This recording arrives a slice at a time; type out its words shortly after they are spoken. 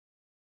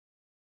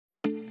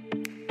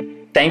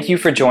Thank you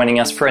for joining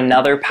us for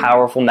another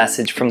powerful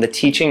message from the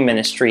teaching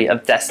ministry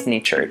of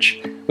Destiny Church.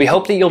 We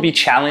hope that you'll be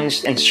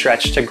challenged and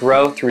stretched to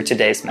grow through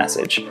today's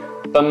message.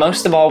 But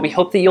most of all, we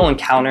hope that you'll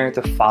encounter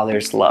the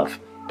Father's love.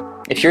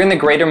 If you're in the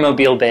greater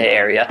Mobile Bay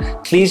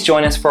area, please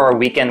join us for our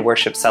weekend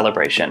worship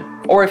celebration.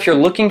 Or if you're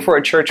looking for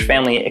a church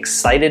family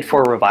excited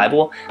for a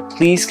revival,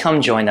 please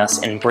come join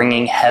us in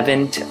bringing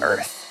heaven to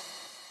earth.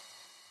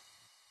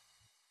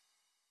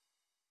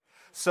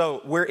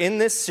 So we're in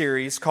this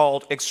series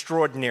called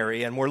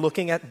ExtraOrdinary, and we're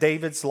looking at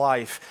David's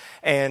life.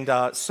 And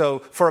so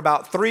for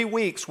about 3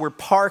 weeks, we're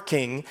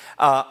parking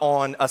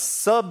on a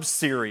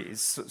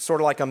sub-series,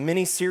 sort of like a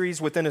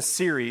mini-series within a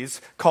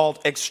series called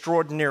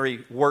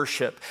Extraordinary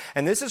Worship.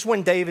 And this is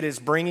when David is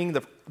bringing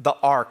the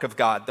Ark of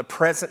God, the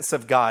presence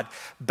of God,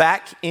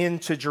 back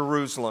into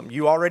Jerusalem.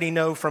 You already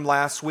know from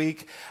last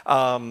week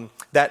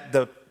that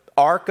the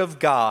Ark of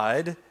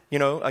God, you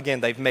know,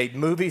 again, they've made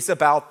movies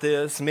about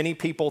this. Many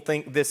people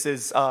think this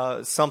is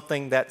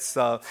something that's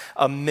a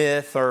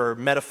myth or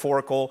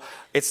metaphorical.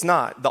 It's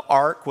not. The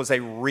ark was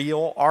a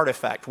real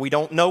artifact. We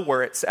don't know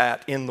where it's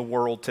at in the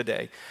world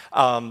today,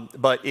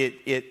 but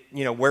it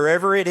you know,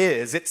 wherever it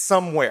is, it's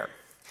somewhere.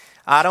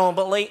 I don't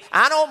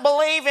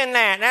believe in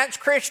that. That's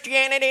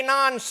Christianity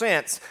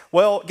nonsense.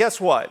 Well, guess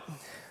what?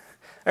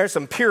 There's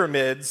some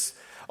pyramids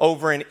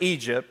over in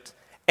Egypt,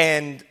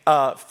 and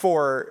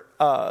for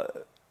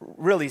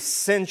really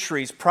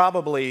centuries,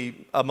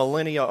 probably a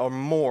millennia or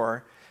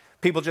more,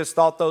 people just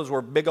thought those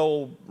were big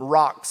old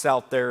rocks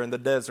out there in the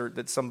desert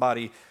that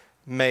somebody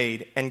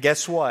made. And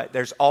guess what?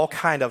 There's all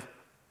kind of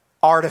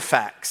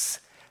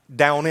artifacts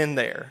down in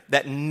there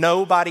that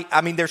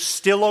they're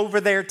still over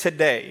there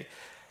today.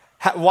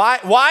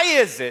 Why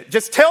is it?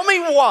 Just tell me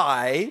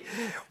why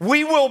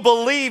we will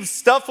believe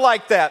stuff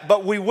like that,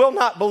 but we will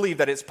not believe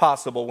that it's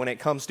possible when it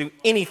comes to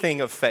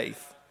anything of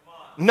faith.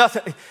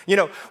 Nothing, you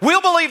know,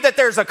 we'll believe that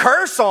there's a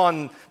curse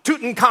on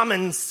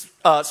Tutankhamun's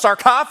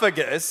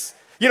sarcophagus.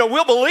 You know,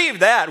 we'll believe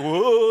that.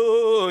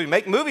 Whoa, we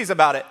make movies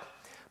about it.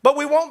 But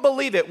we won't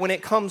believe it when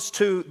it comes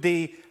to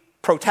the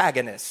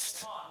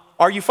protagonist.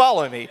 Are you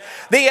following me?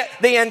 The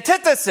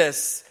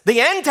antithesis,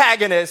 the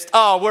antagonist,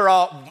 we're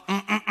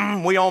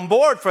on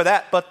board for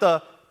that. But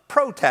the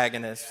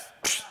protagonist,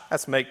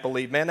 that's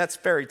make-believe, man. That's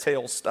fairy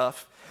tale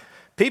stuff.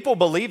 People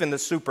believe in the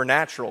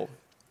supernatural.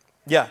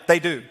 Yeah, they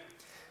do.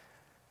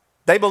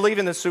 They believe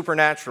in the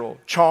supernatural.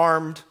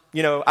 Charmed,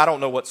 you know, I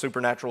don't know what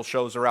supernatural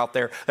shows are out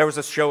there. There was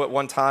a show at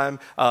one time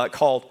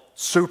called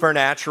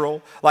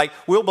Supernatural. Like,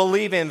 we'll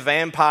believe in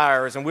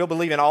vampires and we'll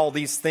believe in all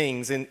these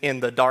things in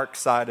the dark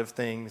side of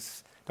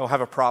things. Don't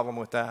have a problem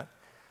with that.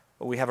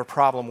 But we have a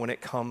problem when it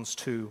comes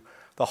to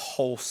the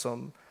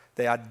wholesome,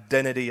 the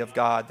identity of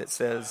God that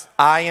says,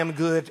 I am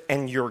good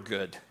and you're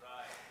good.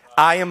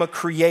 I am a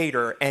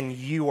creator and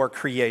you are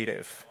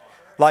creative.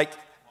 Like,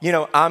 you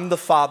know, I'm the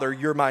father,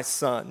 you're my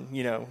son,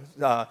 you know,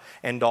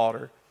 and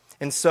daughter.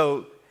 And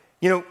so,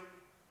 you know,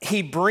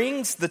 he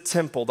brings the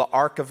temple, the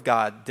Ark of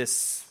God,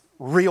 this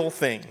real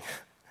thing,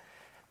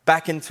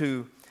 back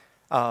into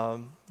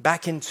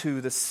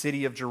the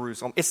city of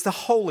Jerusalem. It's the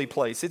holy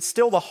place. It's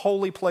still the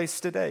holy place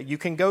today. You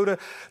can go to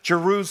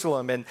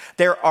Jerusalem, and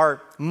there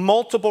are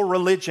multiple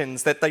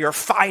religions that they are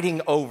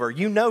fighting over.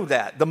 You know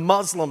that. The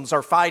Muslims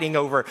are fighting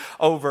over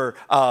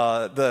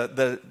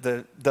the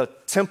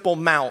Temple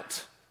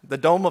Mount, the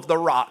Dome of the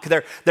Rock.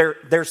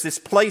 There's this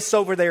place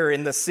over there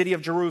in the city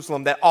of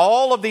Jerusalem that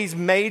all of these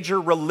major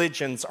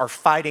religions are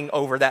fighting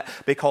over that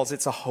because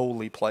it's a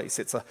holy place.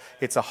 It's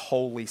a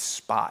holy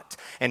spot.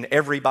 And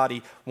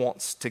everybody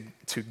wants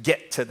to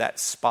get to that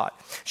spot.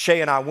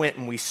 Shay and I went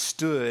and we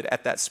stood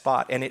at that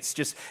spot. And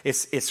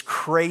it's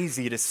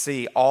crazy to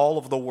see all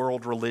of the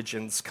world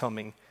religions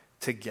coming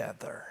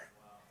together.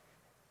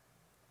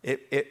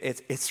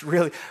 It's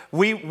really,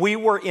 we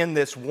were in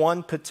this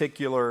one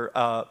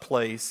particular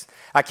place.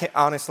 I can't,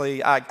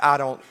 honestly, I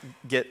don't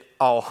get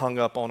all hung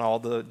up on all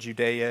the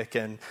Judaic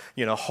and,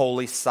 you know,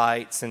 holy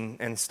sites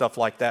and stuff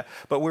like that.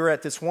 But we were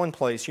at this one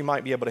place. You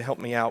might be able to help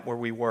me out where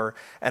we were.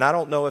 And I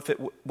don't know if it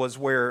was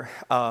where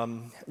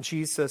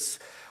Jesus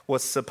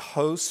was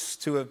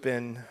supposed to have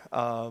been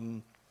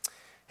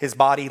his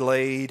body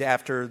laid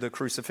after the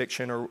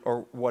crucifixion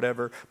or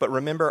whatever. But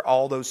remember,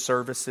 all those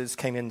services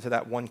came into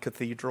that one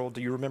cathedral.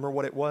 Do you remember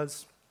what it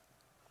was?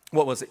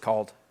 What was it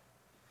called?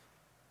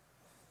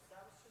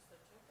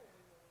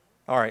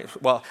 All right,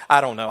 well, I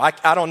don't know.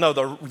 I don't know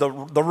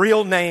the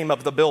real name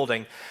of the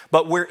building.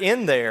 But we're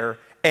in there,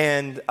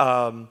 and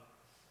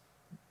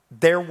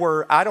there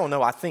were, I don't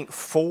know, I think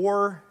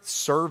 4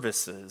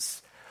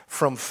 services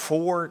from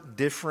 4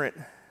 different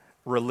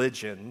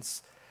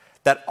religions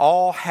that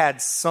all had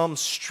some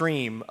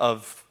stream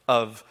of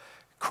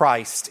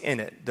Christ in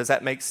it. Does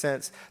that make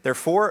sense? There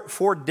are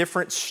four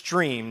different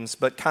streams,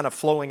 but kind of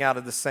flowing out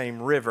of the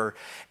same river.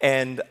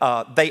 And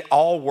they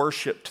all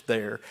worshiped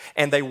there.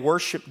 And they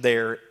worshiped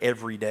there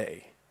every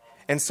day.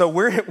 And so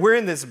we're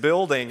in this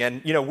building,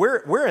 and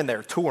we're in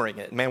there touring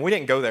it. Man, we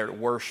didn't go there to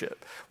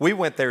worship. We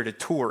went there to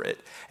tour it.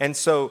 And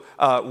so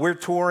we're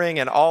touring,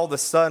 and all of a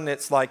sudden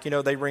it's like,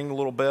 they ring the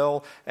little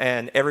bell,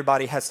 and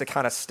everybody has to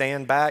kind of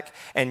stand back,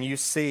 and you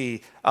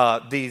see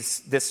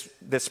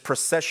this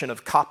procession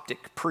of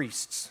Coptic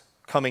priests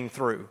coming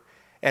through,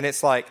 and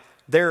it's like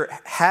they're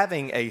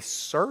having a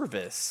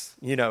service.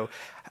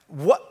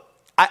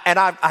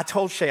 I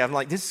told Shay, I'm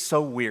like, this is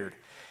so weird.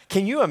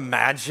 Can you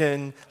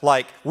imagine,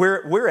 like,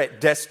 we're at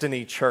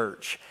Destiny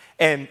Church,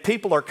 and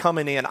people are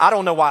coming in. I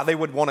don't know why they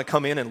would want to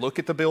come in and look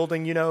at the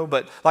building,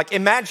 but, like,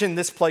 imagine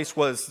this place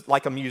was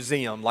like a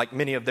museum, like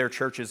many of their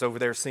churches over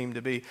there seem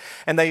to be.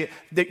 And they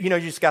you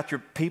just got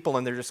your people,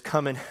 and they're just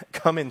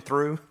coming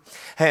through.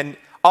 And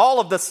all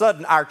of a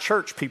sudden, our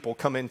church people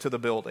come into the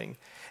building.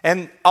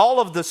 And all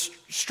of the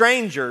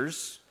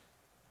strangers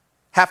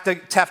have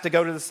to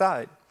go to the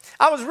side.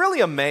 I was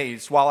really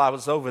amazed while I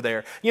was over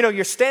there.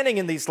 You're standing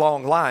in these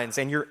long lines,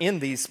 and you're in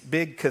these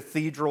big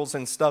cathedrals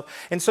and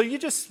stuff. And so you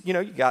just,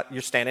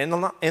 you're standing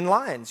in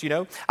lines,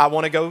 I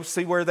want to go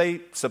see where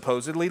they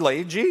supposedly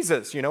laid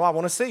Jesus. I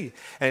want to see.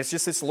 And it's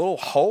just this little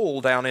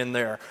hole down in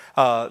there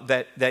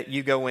that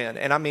you go in.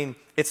 And I mean,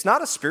 it's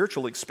not a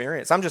spiritual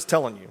experience. I'm just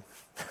telling you.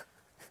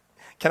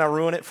 Can I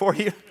ruin it for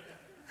you?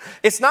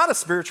 It's not a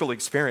spiritual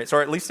experience,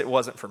 or at least it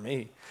wasn't for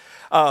me.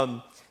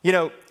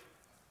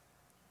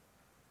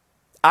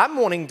 I'm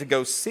wanting to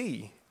go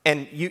see,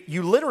 and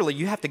you literally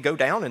have to go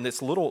down in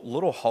this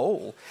little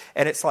hole,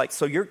 and it's like,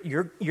 so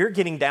you're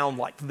getting down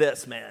like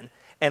this, man,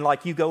 and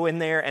like you go in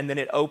there, and then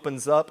it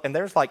opens up, and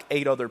there's like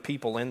 8 other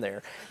people in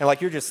there, and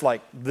like you're just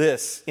like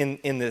this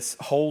in this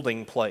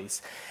holding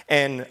place,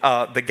 and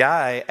the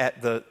guy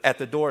at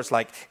the door is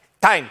like,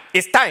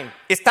 it's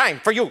time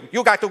for you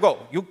got to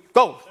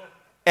go,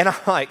 and I'm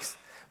like,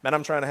 man,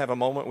 I'm trying to have a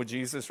moment with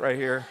Jesus right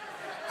here,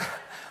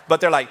 but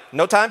they're like,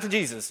 no time for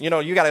Jesus, you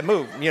got to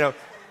move,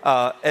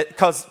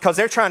 because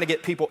they're trying to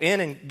get people in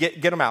and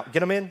get them out. Get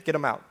them in, get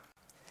them out.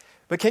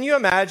 But can you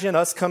imagine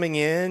us coming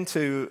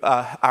into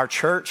our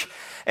church,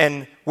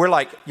 and we're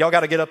like, y'all got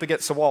to get up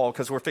against the wall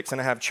because we're fixing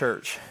to have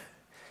church.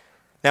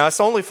 Now,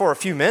 it's only for a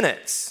few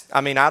minutes.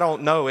 I mean, I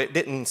don't know. It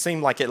didn't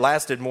seem like it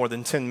lasted more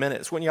than 10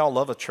 minutes. Wouldn't y'all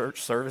love a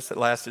church service that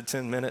lasted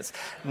 10 minutes?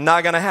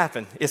 Not going to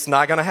happen. It's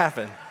not going to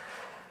happen.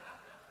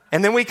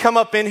 And then we come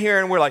up in here,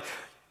 and we're like,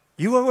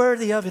 you are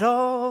worthy of it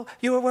all.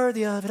 You are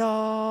worthy of it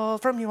all.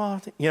 From you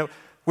all.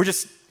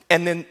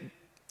 And then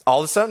all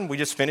of a sudden we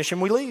just finish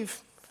and we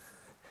leave.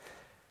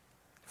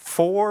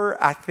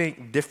 4, I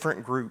think,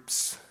 different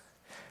groups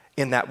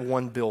in that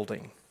one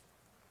building.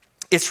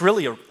 It's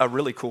really a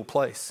really cool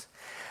place.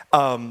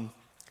 The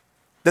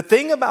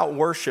thing about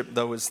worship,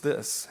 though, is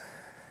this.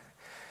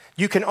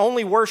 You can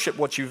only worship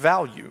what you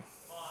value.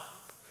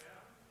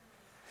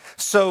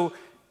 So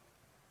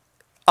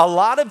a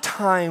lot of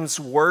times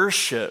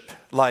worship,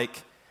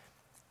 like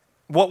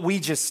what we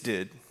just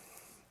did,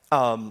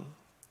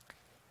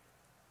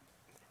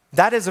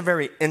 that is a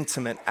very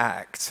intimate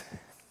act.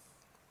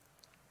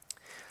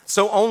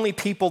 So only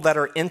people that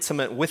are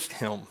intimate with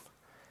him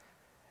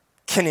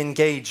can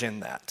engage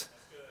in that.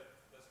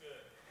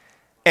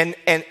 And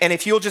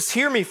if you'll just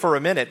hear me for a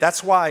minute,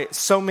 that's why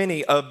so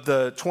many of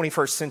the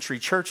 21st century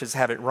churches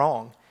have it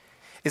wrong,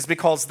 is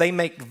because they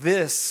make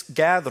this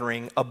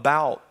gathering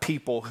about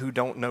people who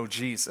don't know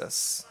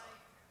Jesus.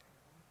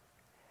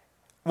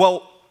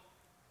 Well,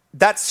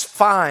 that's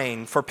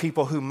fine for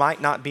people who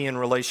might not be in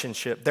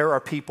relationship. There are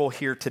people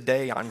here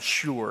today, I'm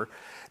sure,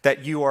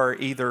 that you are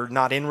either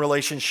not in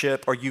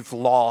relationship or you've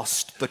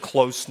lost the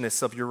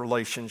closeness of your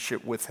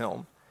relationship with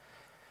him.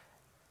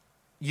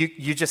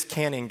 You just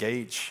can't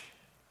engage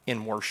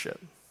in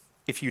worship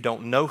if you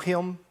don't know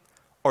him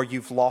or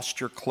you've lost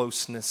your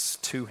closeness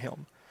to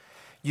him.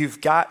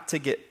 You've got to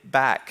get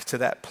back to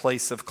that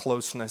place of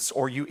closeness,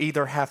 or you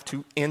either have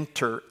to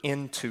enter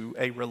into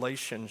a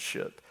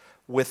relationship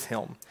with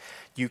him.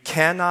 You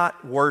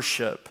cannot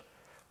worship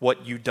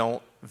what you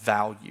don't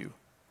value.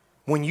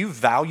 When you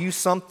value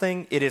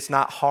something, it is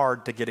not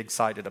hard to get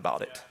excited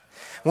about it.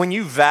 When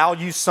you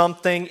value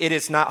something, it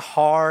is not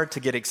hard to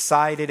get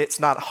excited. It's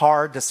not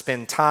hard to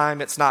spend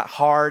time. It's not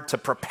hard to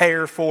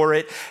prepare for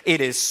it.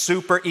 It is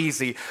super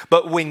easy.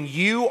 But when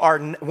you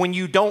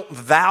don't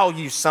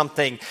value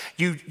something,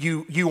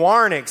 you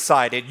aren't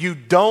excited. You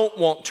don't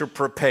want to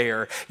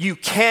prepare. You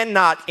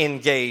cannot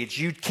engage.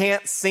 You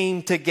can't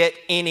seem to get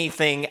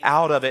anything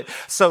out of it.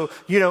 So,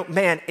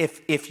 man,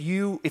 if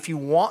you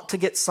want to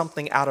get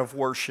something out of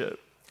worship,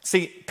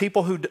 see,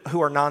 people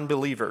who are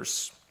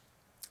non-believers,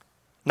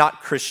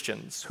 not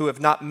Christians, who have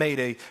not made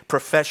a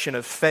profession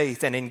of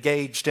faith and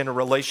engaged in a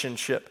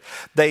relationship,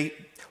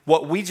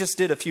 what we just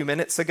did a few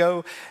minutes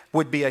ago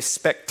would be a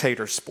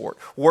spectator sport.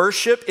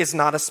 Worship is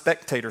not a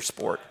spectator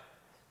sport.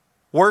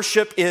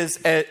 Worship is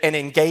an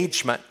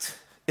engagement.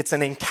 It's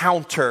an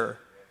encounter.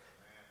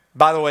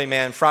 By the way,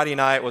 man, Friday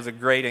night was a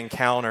great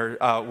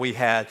encounter we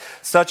had.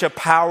 Such a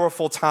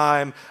powerful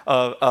time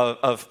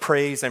of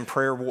praise and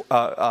prayer,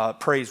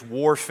 praise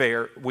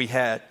warfare we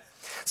had.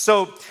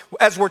 So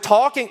as we're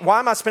talking, why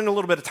am I spending a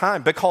little bit of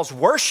time? Because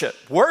worship,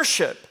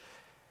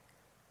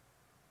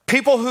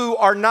 people who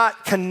are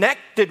not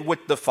connected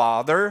with the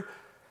Father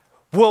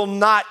will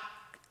not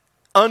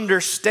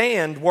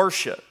understand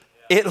worship.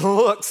 It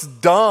looks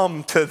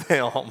dumb to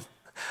them.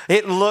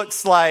 It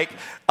looks like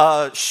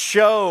a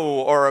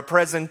show or a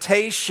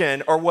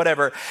presentation or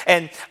whatever.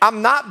 And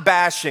I'm not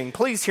bashing,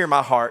 please hear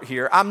my heart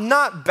here. I'm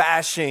not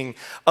bashing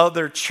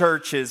other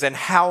churches and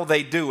how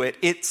they do it.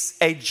 It's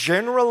a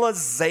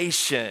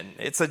generalization.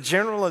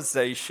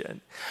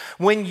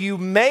 When you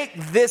make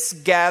this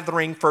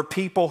gathering for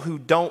people who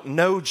don't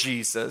know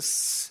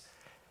Jesus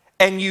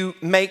and you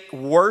make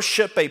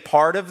worship a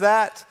part of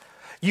that,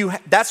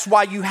 that's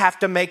why you have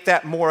to make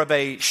that more of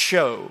a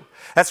show.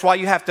 That's why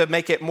you have to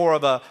make it more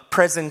of a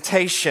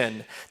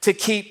presentation to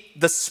keep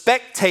the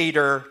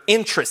spectator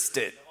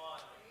interested.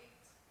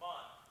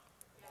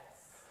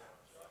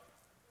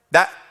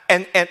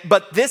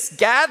 But this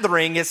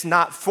gathering is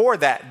not for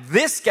that.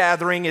 This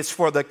gathering is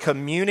for the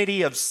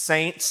community of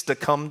saints to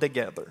come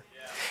together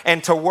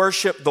and to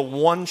worship the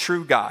one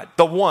true God.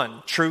 The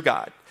one true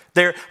God.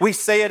 We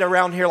say it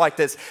around here like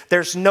this.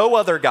 There's no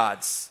other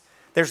gods.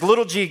 There's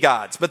little g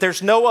gods, but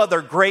there's no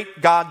other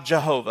great God,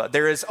 Jehovah.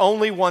 There is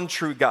only one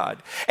true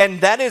God.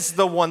 And that is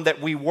the one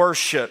that we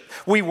worship.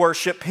 We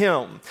worship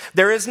him.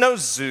 There is no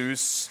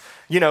Zeus.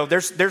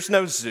 There's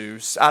no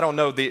Zeus. I don't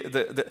know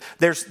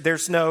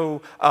there's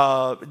no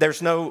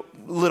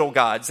little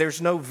gods.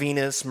 There's no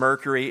Venus,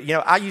 Mercury.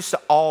 I used to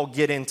all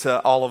get into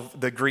all of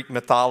the Greek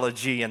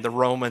mythology and the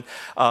Roman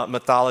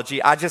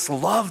mythology. I just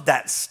loved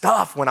that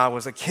stuff when I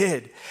was a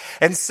kid.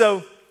 And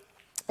so,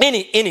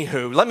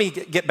 anywho, let me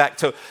get back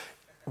to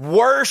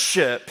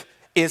worship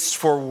is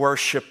for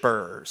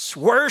worshipers.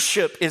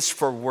 Worship is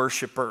for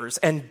worshipers.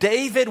 And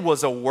David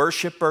was a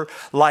worshiper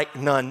like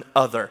none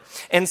other.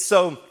 And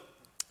so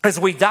as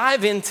we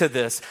dive into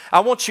this,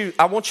 I want you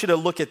to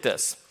look at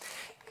this.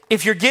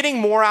 If you're getting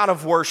more out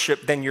of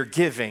worship than you're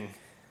giving,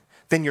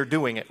 then you're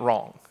doing it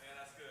wrong. Yeah,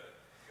 that's good.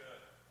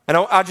 And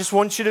I just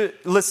want you to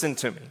listen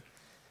to me.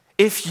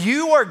 If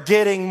you are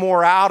getting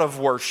more out of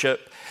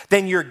worship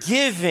than you're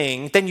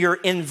giving, then you're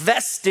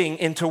investing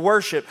into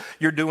worship,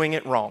 you're doing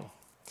it wrong.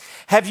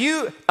 Have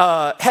you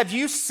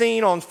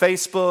seen on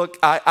Facebook,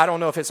 I don't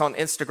know if it's on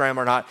Instagram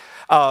or not,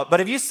 but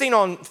have you seen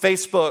on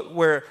Facebook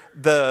where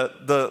the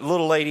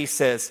little lady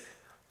says,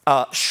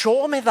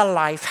 show me the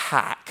life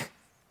hack?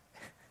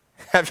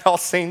 Have y'all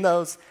seen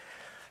those?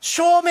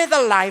 Show me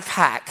the life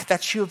hack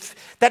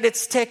that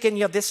it's taken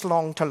you this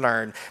long to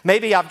learn.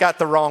 Maybe I've got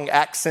the wrong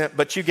accent,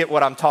 but you get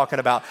what I'm talking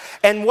about.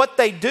 And what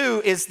they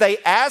do is they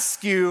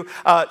ask you,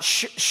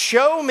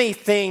 show me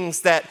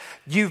things that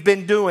you've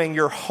been doing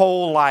your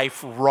whole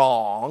life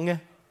wrong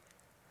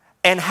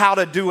and how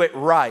to do it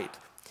right.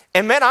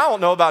 And man, I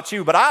don't know about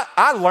you, but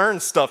I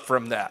learned stuff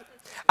from that.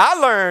 I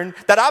learned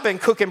that I've been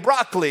cooking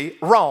broccoli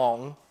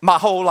wrong my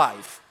whole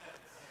life.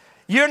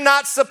 You're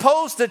not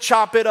supposed to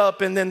chop it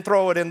up and then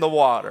throw it in the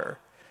water.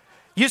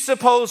 You're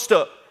supposed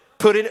to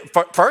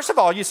first of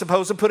all, you're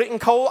supposed to put it in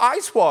cold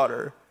ice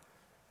water.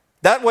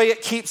 That way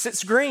it keeps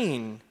its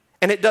green.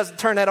 And it doesn't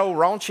turn that old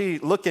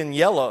raunchy looking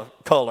yellow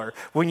color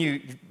when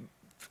you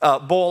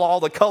boil all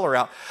the color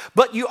out.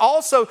 But you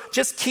also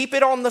just keep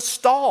it on the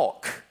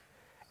stalk.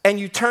 And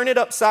you turn it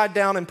upside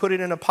down and put it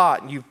in a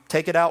pot. And you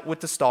take it out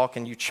with the stalk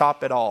and you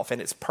chop it off. And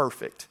it's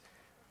perfect.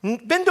 Been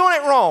doing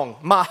it wrong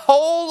my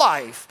whole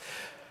life.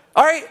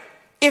 All right,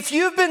 if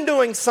you've been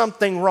doing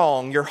something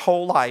wrong your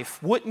whole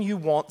life, wouldn't you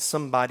want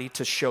somebody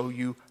to show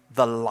you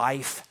the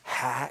life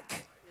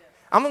hack?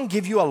 I'm going to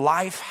give you a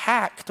life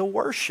hack to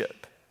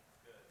worship.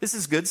 This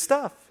is good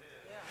stuff.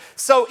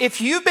 So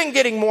if you've been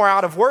getting more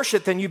out of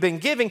worship than you've been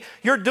giving,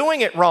 you're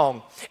doing it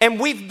wrong. And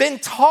we've been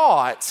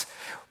taught,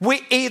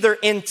 we either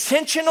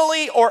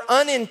intentionally or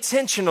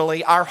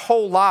unintentionally our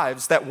whole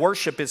lives, that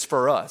worship is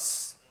for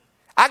us.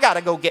 I got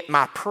to go get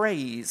my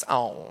praise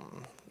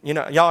on.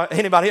 Y'all,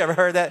 anybody ever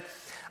heard that?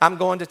 I'm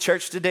going to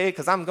church today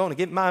because I'm going to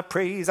get my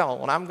praise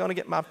on. I'm going to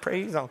get my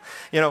praise on.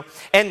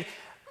 And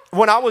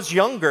when I was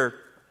younger,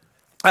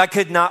 I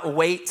could not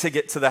wait to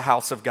get to the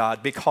house of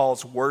God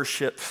because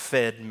worship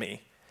fed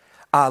me.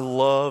 I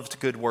loved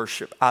good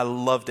worship. I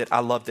loved it.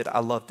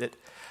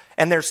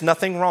 And there's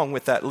nothing wrong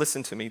with that.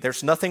 Listen to me.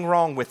 There's nothing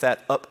wrong with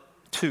that up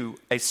to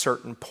a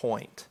certain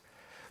point.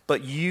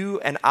 But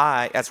you and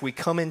I, as we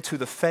come into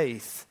the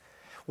faith,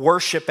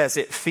 worship as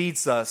it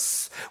feeds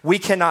us, we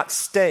cannot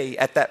stay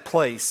at that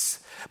place.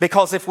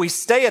 Because if we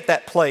stay at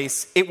that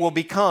place, it will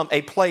become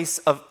a place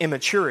of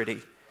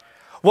immaturity.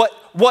 What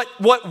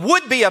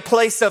would be a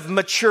place of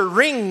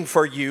maturing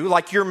for you,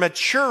 like you're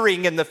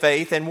maturing in the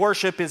faith and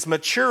worship is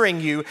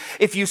maturing you,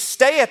 if you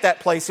stay at that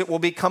place, it will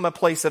become a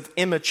place of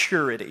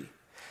immaturity.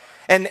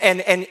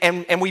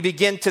 And we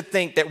begin to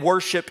think that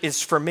worship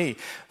is for me.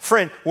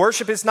 Friend,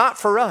 worship is not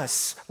for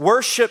us.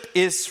 Worship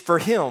is for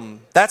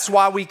him. That's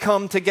why we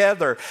come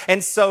together.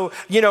 And so,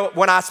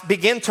 when I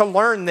begin to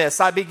learn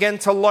this, I begin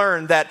to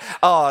learn that,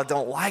 I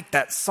don't like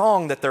that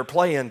song that they're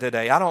playing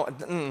today. I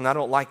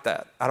don't like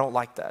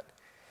that.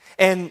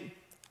 And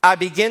I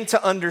begin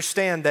to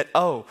understand that,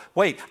 oh,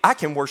 wait, I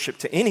can worship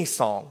to any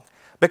song.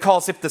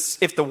 Because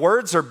if the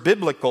words are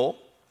biblical,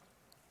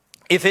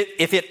 if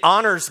it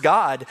honors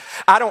God,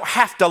 I don't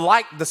have to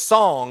like the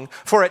song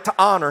for it to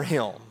honor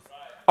Him.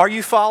 Are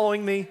you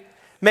following me?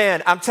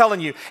 Man, I'm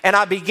telling you, and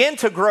I began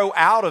to grow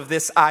out of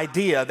this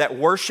idea that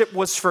worship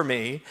was for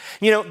me.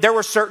 You know, there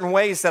were certain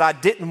ways that I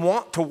didn't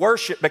want to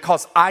worship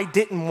because I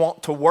didn't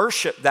want to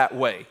worship that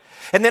way.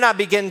 And then I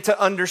began to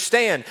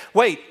understand,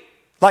 wait,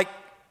 like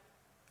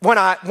when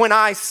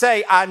I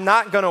say I'm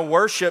not going to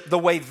worship the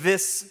way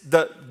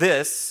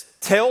this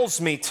tells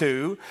me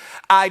to,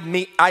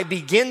 I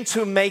begin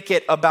to make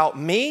it about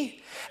me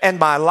and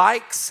my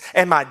likes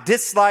and my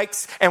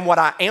dislikes and what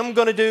I am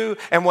going to do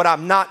and what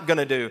I'm not going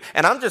to do.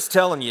 And I'm just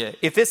telling you,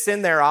 if it's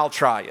in there, I'll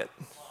try it.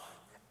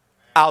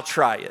 I'll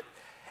try it.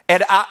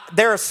 And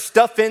there is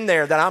stuff in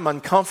there that I'm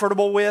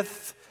uncomfortable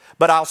with,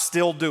 but I'll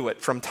still do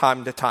it from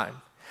time to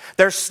time.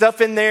 There's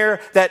stuff in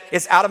there that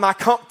is out of my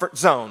comfort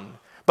zone,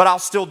 but I'll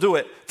still do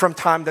it from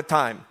time to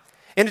time.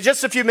 In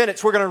just a few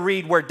minutes, we're going to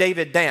read where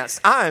David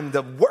danced. I'm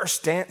the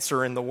worst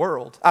dancer in the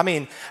world. I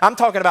mean, I'm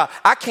talking about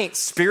I can't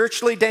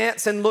spiritually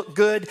dance and look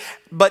good,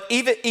 but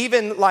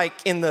even like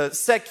in the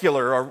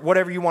secular or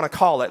whatever you want to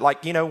call it,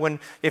 like, you know,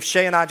 if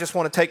Shay and I just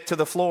want to take to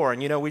the floor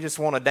and, you know, we just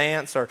want to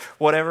dance or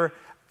whatever.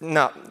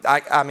 No,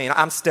 I mean,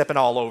 I'm stepping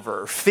all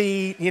over her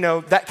feet, you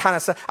know, that kind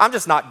of stuff. I'm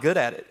just not good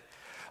at it.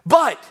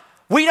 But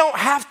we don't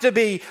have to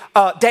be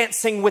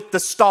dancing with the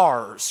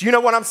stars. You know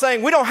what I'm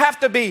saying? We don't have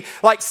to be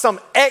like some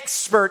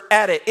expert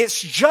at it.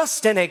 It's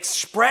just an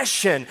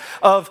expression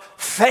of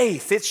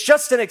faith. It's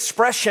just an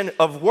expression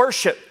of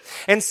worship.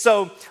 And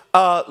so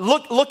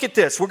look at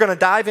this. We're going to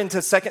dive into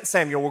 2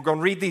 Samuel. We're going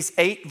to read these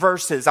 8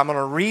 verses. I'm going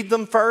to read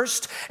them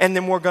first, and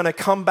then we're going to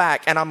come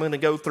back, and I'm going to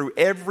go through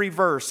every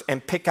verse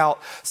and pick out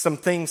some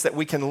things that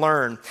we can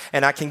learn,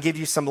 and I can give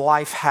you some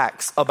life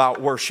hacks about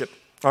worship.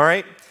 All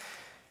right?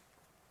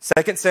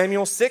 2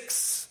 Samuel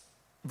 6,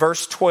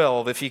 verse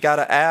 12. If you got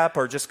an app,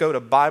 or just go to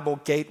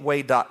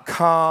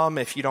BibleGateway.com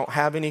if you don't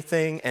have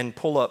anything, and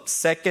pull up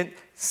 2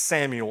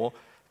 Samuel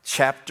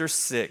chapter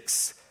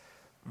 6,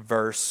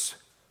 verse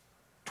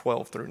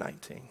 12 through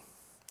 19.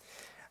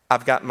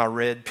 I've got my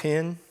red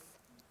pen.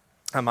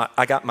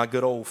 I got my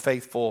good old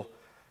faithful,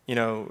 you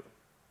know,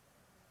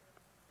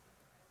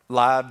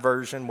 live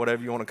version,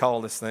 whatever you want to call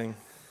this thing.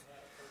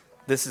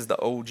 This is the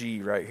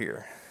OG right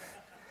here.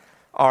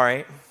 All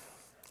right.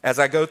 As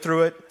I go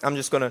through it, I'm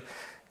just going to,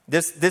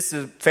 this is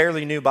a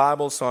fairly new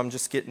Bible, so I'm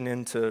just getting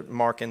into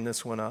marking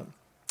this one up.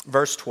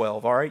 Verse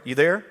 12, all right, you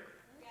there?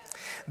 Yes.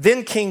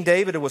 Then King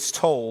David was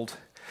told,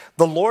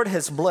 the Lord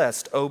has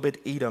blessed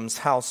Obed-Edom's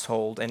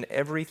household and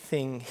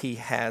everything he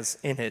has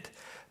in it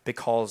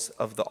because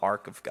of the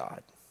ark of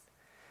God.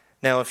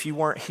 Now, if you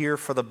weren't here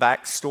for the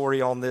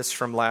backstory on this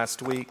from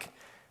last week,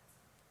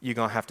 you're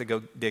going to have to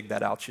go dig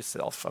that out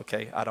yourself,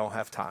 okay? I don't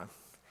have time.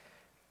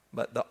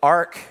 But the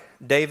ark,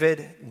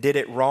 David did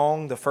it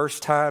wrong the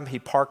first time. He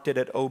parked it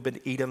at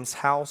Obed-Edom's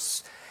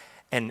house,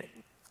 and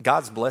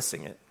God's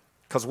blessing it.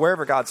 Because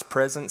wherever God's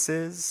presence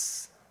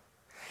is,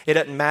 it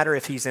doesn't matter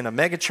if he's in a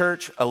mega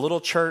church, a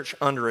little church,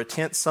 under a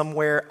tent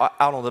somewhere,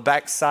 out on the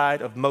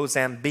backside of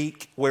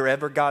Mozambique,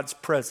 wherever God's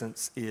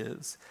presence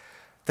is,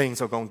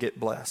 things are going to get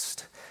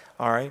blessed.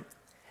 All right?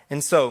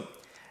 And so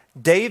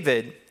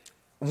David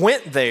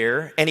went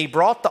there, and he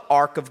brought the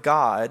ark of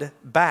God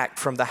back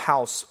from the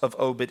house of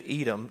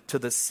Obed-Edom to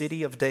the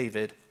city of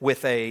David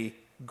with a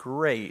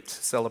great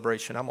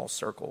celebration. I'm going to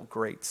circle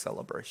great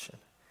celebration.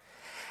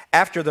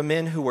 After the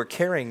men who were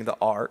carrying the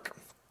ark,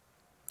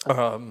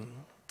 of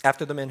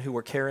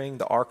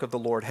the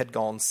Lord had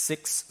gone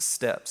 6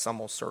 steps. I'm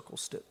going to circle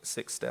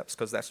 6 steps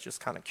because that's just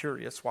kind of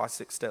curious. Why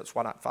 6 steps?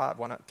 Why not 5?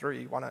 Why not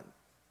 3? Why not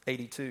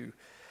 82?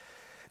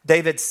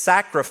 David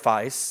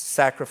sacrificed,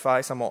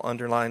 I'm going to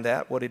underline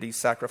that. What did he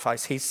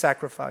sacrifice? He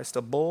sacrificed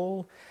a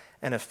bull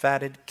and a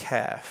fatted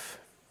calf.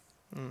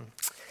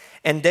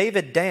 And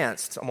David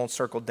danced. I'm going to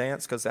circle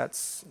dance because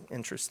that's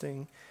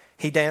interesting.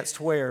 He danced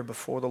where?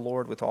 Before the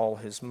Lord with all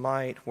his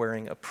might,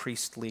 wearing a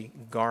priestly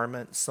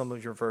garment. Some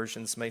of your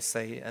versions may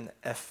say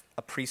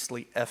a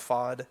priestly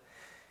ephod.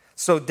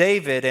 So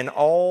David and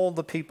all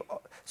the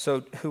people,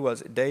 so who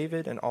was it?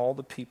 David and all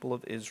the people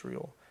of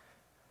Israel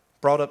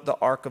brought up the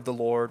ark of the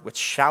Lord with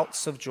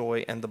shouts of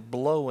joy and the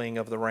blowing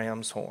of the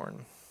ram's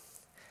horn.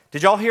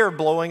 Did y'all hear a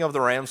blowing of the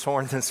ram's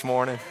horn this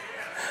morning?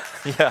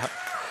 Yeah.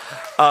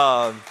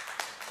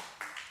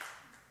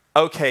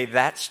 Okay,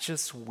 that's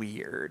just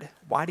weird.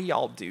 Why do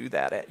y'all do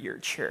that at your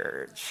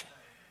church?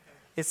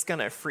 It's going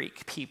to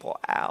freak people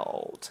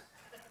out.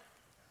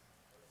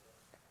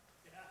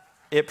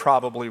 It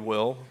probably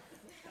will.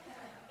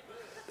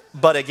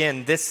 But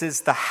again, this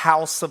is the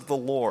house of the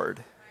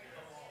Lord.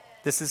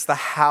 This is the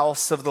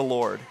house of the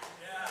Lord.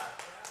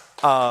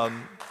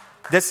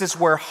 This is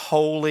where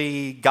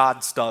holy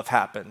God stuff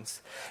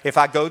happens. If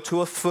I go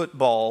to a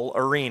football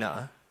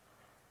arena,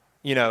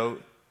 you know,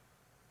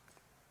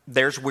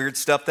 there's weird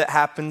stuff that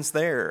happens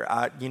there.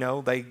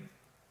 They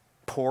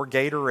pour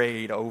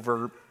Gatorade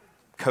over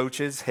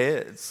coaches'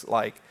 heads.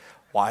 Like,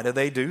 why do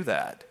they do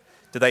that?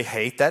 Do they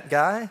hate that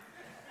guy?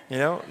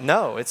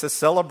 No, it's a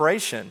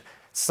celebration.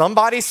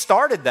 Somebody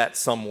started that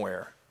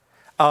somewhere.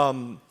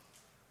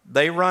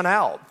 They run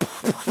out,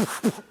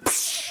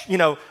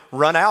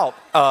 run out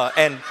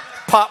and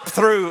pop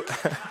through.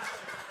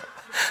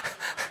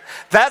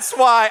 That's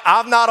why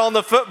I'm not on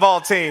the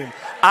football team.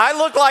 I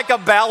look like a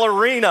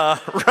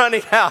ballerina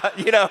running out,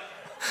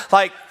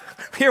 like,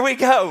 here we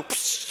go.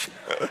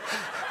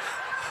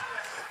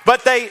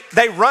 But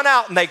they run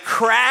out and they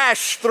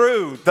crash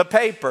through the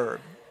paper.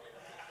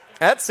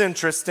 That's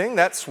interesting.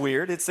 That's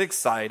weird. It's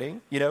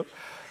exciting, The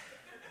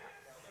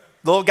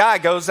little guy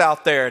goes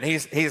out there and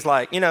he's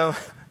like,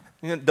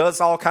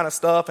 does all kind of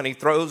stuff, and he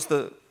throws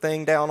the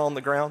thing down on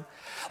the ground.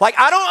 Like,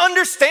 I don't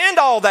understand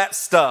all that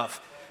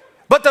stuff.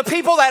 But the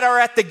people that are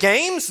at the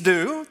games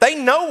do. They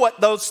know what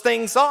those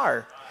things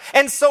are.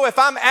 And so if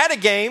I'm at a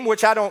game,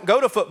 which I don't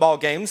go to football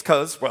games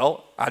because,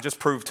 well, I just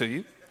proved to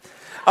you.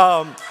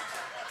 But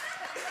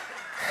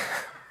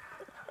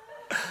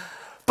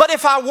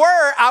if I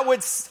were,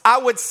 I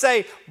would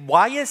say,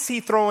 why is he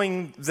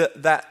throwing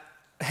that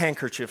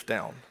handkerchief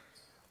down?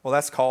 Well,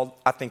 that's called,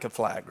 I think, a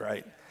flag,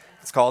 right?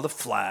 It's called a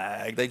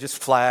flag. They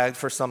just flagged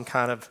for some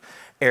kind of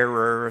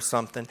error or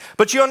something.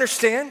 But you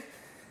understand?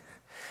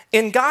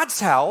 In God's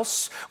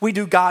house, we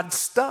do God's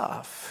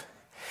stuff.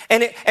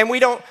 And we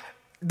don't,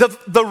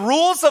 the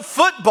rules of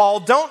football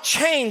don't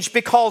change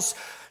because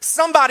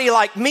somebody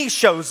like me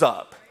shows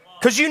up.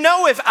 Because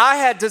if I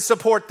had to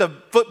support the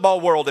football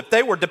world, if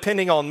they were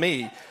depending on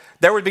me,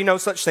 there would be no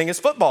such thing as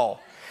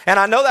football. And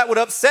I know that would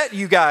upset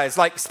you guys,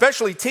 like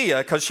especially Tia,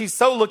 because she's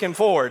so looking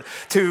forward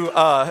to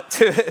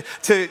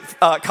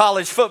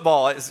college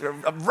football. It's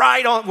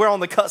right on, we're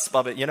on the cusp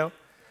of it,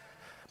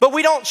 But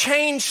we don't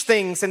change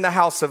things in the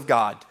house of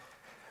God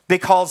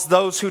because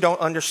those who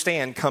don't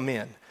understand come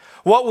in.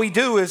 What we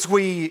do is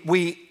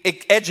we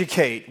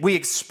educate, we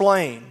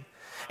explain.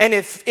 And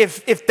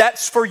if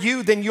that's for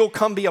you, then you'll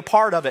come be a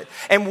part of it.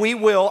 And we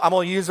will, I'm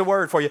going to use a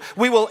word for you,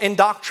 we will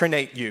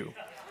indoctrinate you.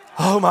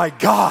 Oh my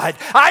God,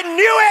 I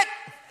knew it!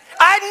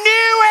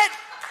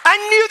 I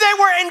knew they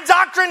were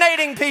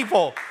indoctrinating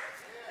people.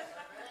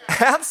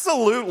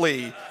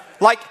 Absolutely.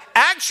 Like,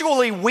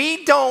 actually,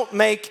 we don't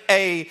make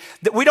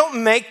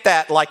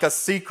that like a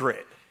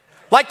secret.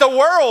 Like the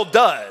world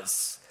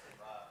does.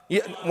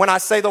 When I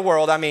say the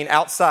world, I mean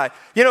outside.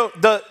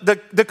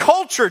 The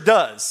culture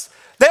does.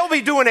 They'll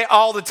be doing it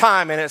all the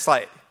time, and it's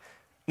like,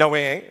 no, we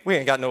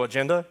ain't got no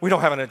agenda. We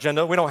don't have an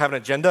agenda. We don't have an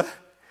agenda.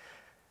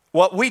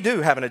 What we do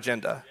have an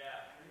agenda.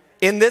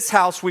 In this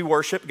house, we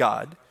worship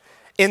God.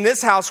 In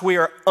this house, we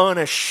are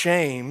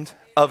unashamed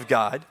of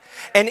God.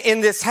 And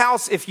in this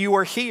house, if you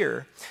are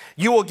here,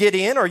 you will get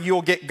in or you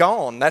will get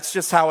gone. That's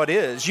just how it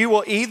is. You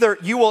will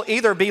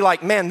either be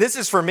like, man, this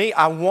is for me.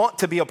 I want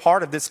to be a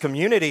part of this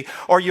community.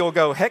 Or you'll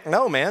go, heck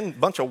no, man,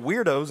 bunch of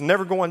weirdos,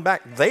 never going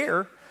back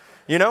there,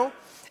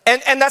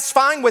 And that's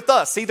fine with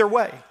us either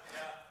way.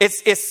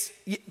 It's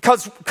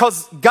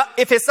because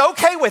if it's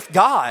okay with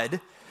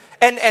God,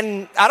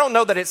 and I don't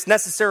know that it's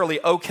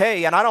necessarily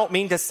okay, and I don't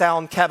mean to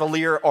sound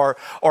cavalier or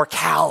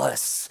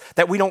callous,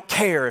 that we don't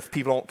care if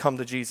people don't come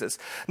to Jesus.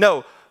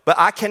 No, but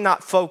I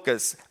cannot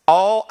focus.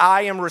 All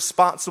I am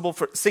responsible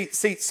for, see,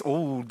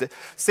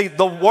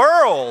 the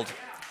world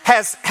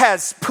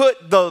has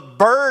put the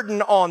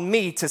burden on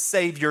me to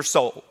save your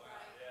soul.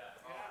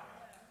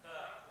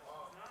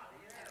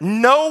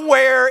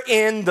 Nowhere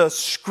in the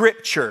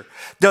scripture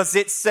does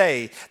it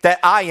say that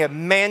I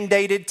am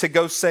mandated to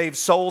go save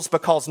souls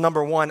because,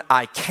 number one,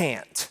 I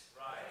can't.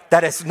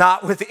 That is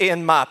not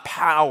within my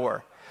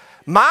power.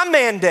 My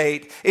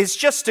mandate is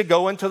just to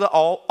go into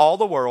all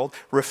the world,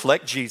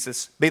 reflect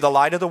Jesus, be the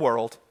light of the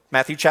world,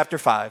 Matthew chapter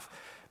 5,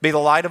 be the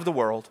light of the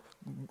world,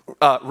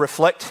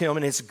 reflect Him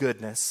and His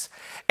goodness,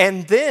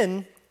 and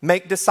then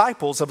make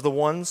disciples of the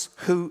ones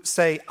who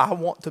say, I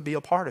want to be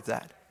a part of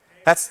that.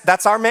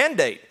 That's our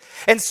mandate.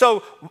 And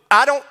so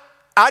I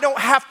don't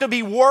have to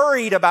be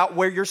worried about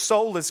where your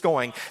soul is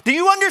going. Do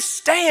you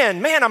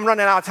understand? Man, I'm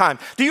running out of time.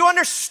 Do you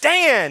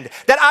understand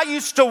that I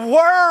used to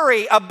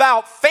worry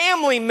about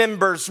family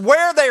members,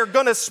 where they're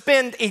going to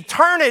spend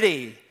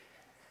eternity?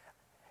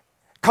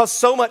 Because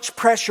so much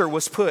pressure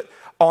was put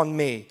on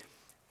me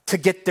to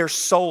get their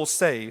soul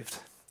saved.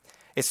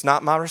 It's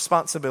not my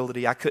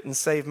responsibility. I couldn't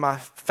save my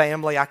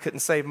family. I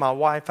couldn't save my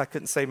wife. I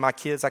couldn't save my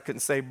kids. I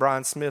couldn't save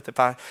Brian Smith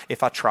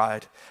if I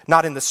tried.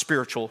 Not in the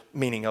spiritual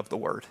meaning of the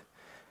word.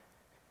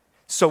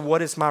 So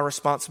what is my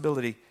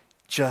responsibility?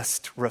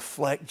 Just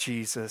reflect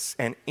Jesus,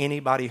 and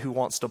anybody who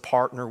wants to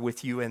partner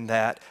with you in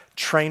that,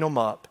 train them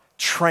up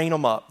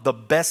the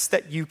best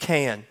that you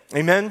can.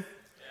 Amen?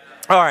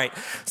 Yeah. All right.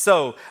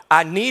 So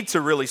I need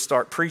to really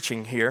start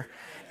preaching here.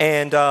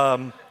 And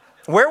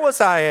where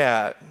was I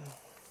at?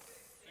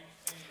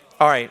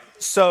 All right,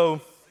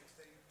 so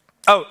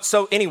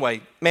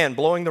anyway, man,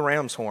 blowing the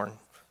ram's horn.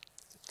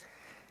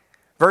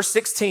 Verse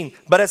 16,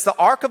 but as the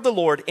ark of the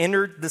Lord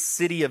entered the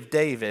city of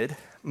David,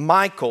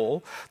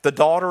 Michal, the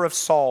daughter of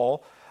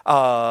Saul,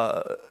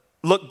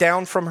 looked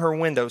down from her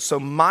window.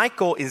 So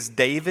Michal is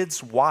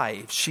David's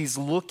wife. She's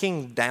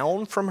looking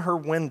down from her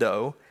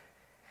window,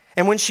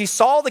 And when she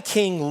saw the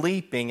king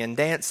leaping and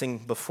dancing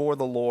before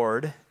the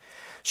Lord,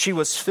 she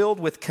was filled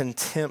with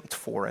contempt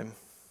for him.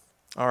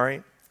 All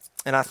right?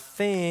 And I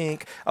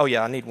think,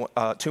 I need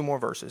two more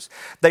verses.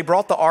 They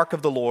brought the ark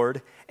of the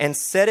Lord and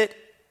set it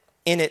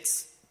in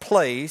its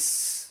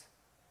place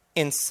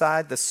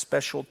inside the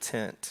special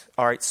tent.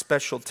 All right,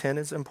 special tent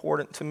is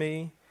important to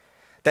me.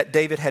 That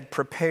David had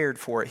prepared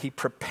for it. He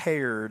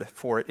prepared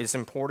for it is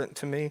important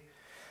to me.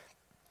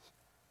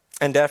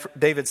 And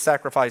David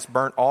sacrificed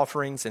burnt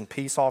offerings and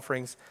peace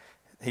offerings.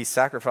 He's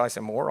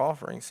sacrificing more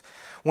offerings.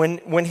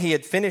 When he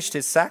had finished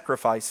his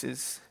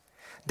sacrifices,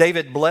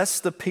 David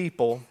blessed the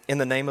people in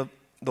the name of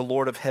the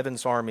Lord of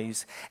heaven's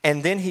armies.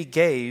 And then he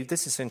gave,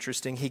 this is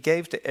interesting, he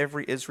gave to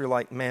every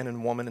Israelite man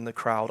and woman in the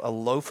crowd a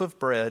loaf of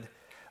bread,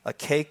 a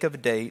cake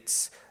of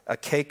dates, a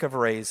cake of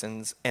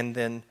raisins, and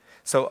then,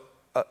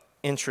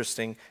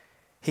 interesting,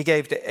 he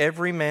gave to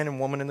every man and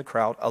woman in the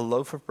crowd a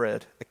loaf of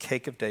bread, a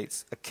cake of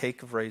dates, a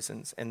cake of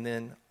raisins, and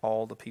then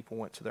all the people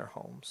went to their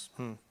homes.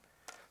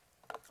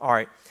 All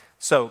right,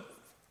 so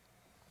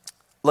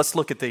let's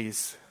look at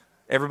these.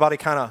 Everybody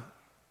kind of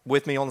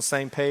with me on the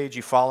same page?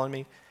 You following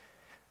me?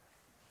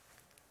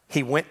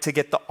 He went to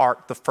get the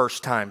ark the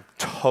first time,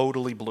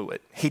 totally blew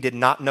it. He did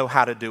not know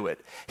how to do it.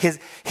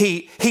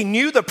 He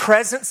knew the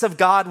presence of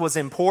God was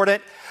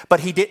important,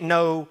 but he didn't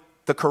know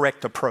the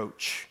correct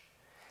approach.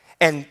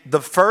 And the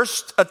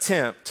first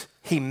attempt,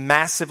 he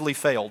massively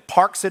failed.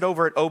 Parks it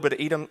over at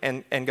Obed-Edom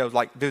and goes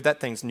like, dude, that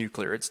thing's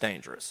nuclear. It's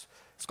dangerous.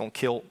 It's going to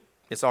kill.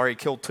 It's already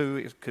killed 2.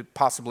 It could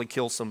possibly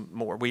kill some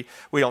more. We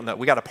don't know.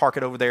 We got to park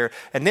it over there.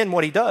 And then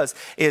what he does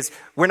is,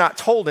 we're not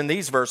told in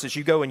these verses.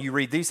 You go and you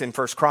read these in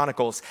 1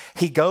 Chronicles.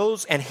 He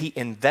goes and he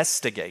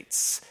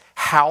investigates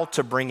how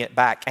to bring it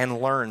back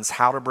and learns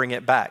how to bring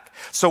it back.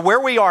 So where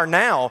we are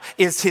now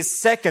is his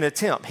second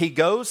attempt. He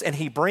goes and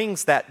he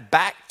brings that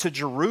back to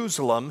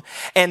Jerusalem,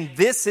 and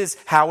this is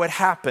how it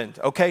happened.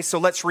 Okay, so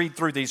let's read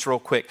through these real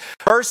quick.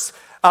 First,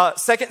 2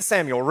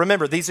 Samuel.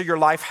 Remember, these are your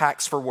life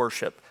hacks for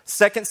worship.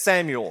 2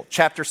 Samuel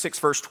chapter 6,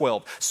 verse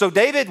 12. So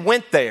David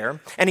went there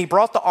and he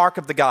brought the ark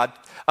of God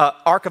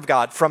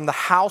from the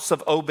house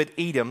of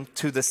Obed-Edom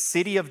to the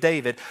city of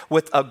David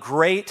with a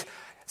great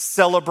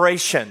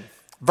celebration.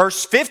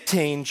 Verse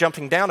 15,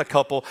 jumping down a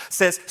couple,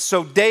 says,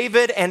 so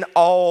David and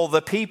all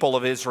the people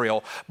of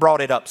Israel brought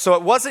it up. So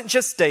it wasn't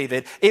just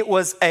David, it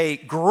was a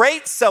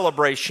great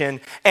celebration,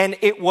 and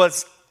it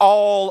was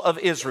all of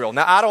Israel.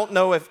 Now, I don't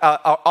know if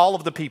all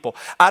of the people,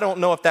 I don't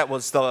know if that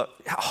was the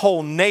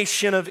whole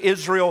nation of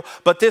Israel,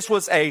 but this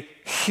was a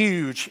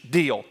huge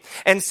deal.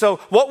 And so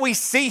what we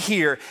see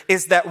here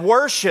is that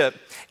worship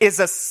is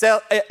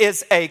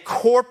a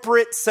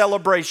corporate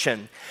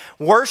celebration.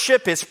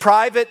 Worship is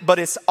private, but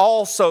it's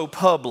also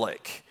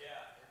public.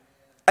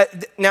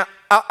 Now,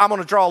 I'm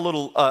going to draw a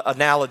little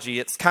analogy.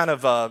 It's kind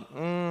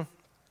of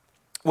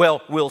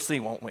well, we'll see,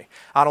 won't we?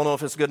 I don't know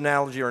if it's a good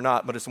analogy or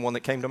not, but it's the one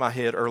that came to my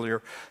head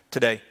earlier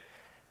today.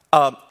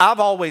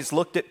 I've always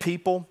looked at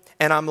people,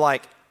 and I'm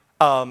like,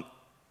 and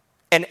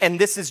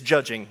this is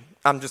judging.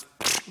 I'm just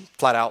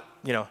flat out,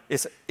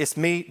 it's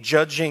me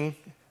judging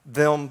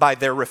them by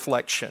their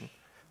reflection.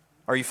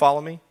 Are you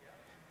following me?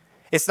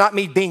 It's not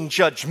me being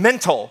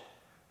judgmental.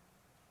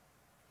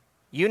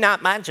 You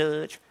not my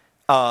judge.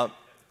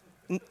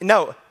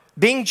 No,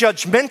 being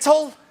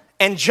judgmental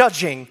and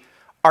judging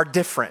are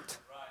different.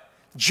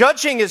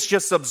 Judging is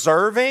just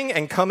observing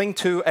and coming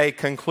to a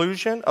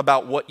conclusion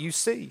about what you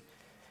see.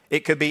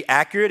 It could be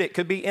accurate, it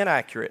could be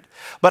inaccurate.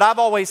 But I've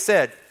always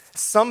said,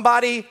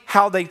 somebody,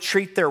 how they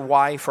treat their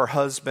wife or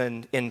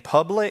husband in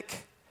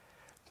public,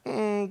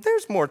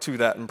 there's more to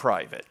that in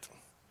private.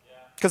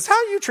 Because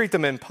how you treat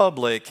them in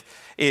public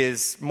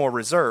is more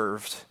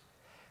reserved.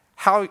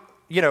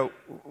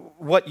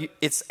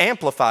 It's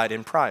amplified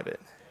in private.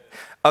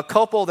 A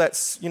couple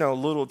that's, a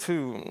little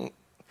too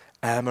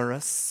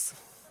amorous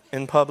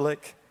in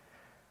public,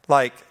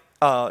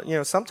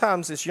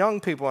 sometimes it's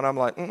young people, and I'm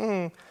like,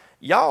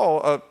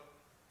 y'all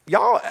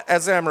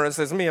as amorous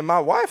as me and my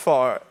wife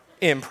are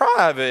in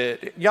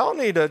private, y'all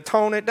need to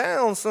tone it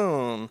down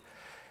some.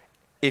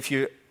 If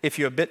you're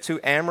a bit too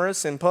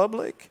amorous in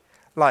public,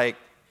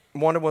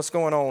 wonder what's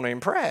going on in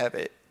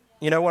private.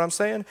 You know what I'm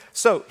saying?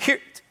 So here,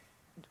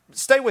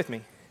 stay with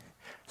me.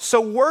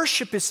 So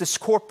worship is this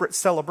corporate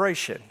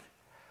celebration.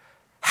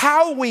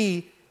 How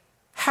we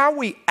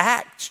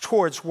act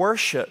towards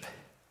worship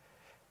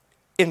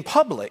in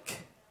public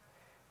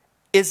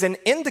is an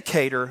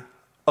indicator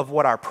of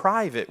what our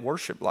private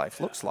worship life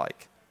looks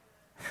like.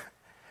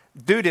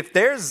 Dude, if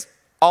there's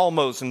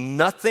almost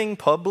nothing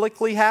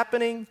publicly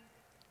happening,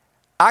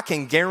 I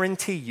can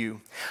guarantee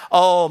you,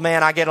 oh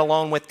man, I get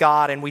along with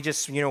God and we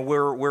just,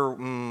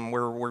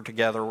 we're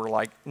together. We're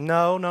like,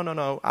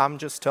 no. I'm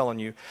just telling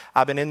you,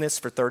 I've been in this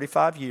for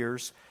 35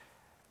 years.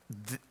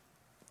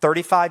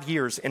 35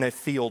 years in a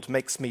field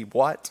makes me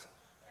what?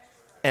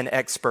 An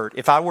expert.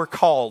 If I were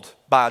called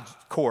by a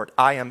court,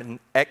 I am an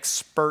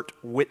expert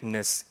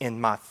witness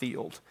in my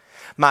field.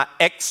 My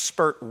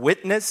expert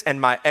witness and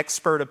my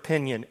expert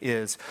opinion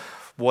is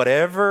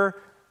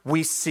whatever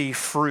we see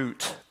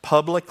fruit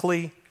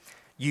publicly,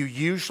 you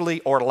usually,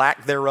 or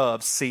lack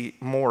thereof, see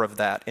more of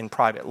that in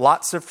private.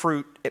 Lots of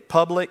fruit at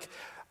public,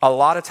 a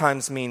lot of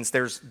times means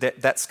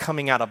that's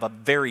coming out of a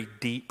very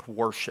deep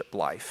worship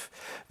life.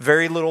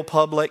 Very little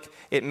public,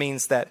 it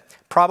means that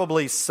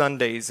probably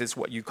Sundays is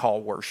what you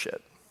call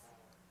worship.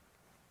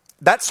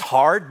 That's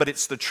hard, but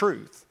it's the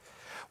truth.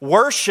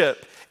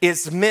 Worship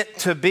is meant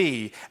to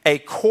be a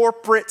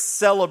corporate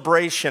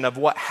celebration of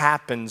what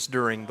happens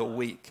during the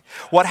week,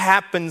 what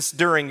happens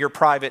during your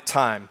private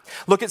time.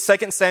 Look at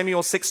 2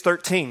 Samuel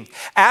 6:13.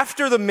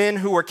 After the men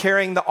who were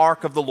carrying the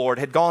ark of the Lord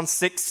had gone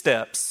 6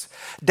 steps,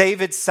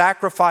 David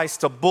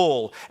sacrificed a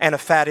bull and a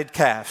fatted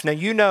calf. Now,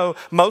 you know,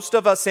 most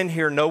of us in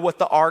here know what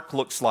the ark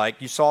looks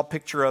like. You saw a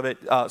picture of it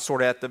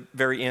sort of at the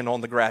very end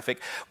on the graphic.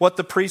 What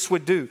the priests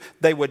would do,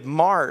 they would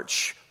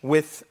march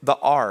with the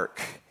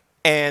ark.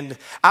 And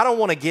I don't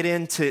want to get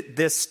into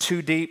this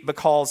too deep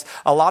because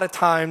a lot of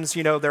times,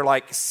 you know, they're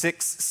like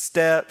 6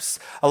 steps.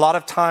 A lot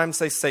of times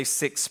they say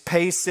 6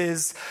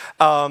 paces.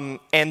 And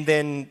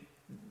then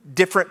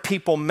different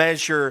people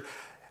measure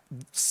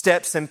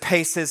steps and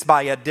paces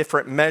by a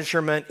different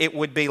measurement. It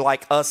would be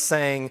like us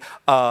saying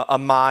a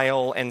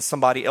mile and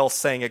somebody else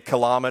saying a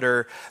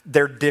kilometer.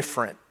 They're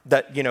different.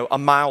 That, you know, a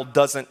mile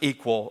doesn't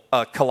equal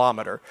a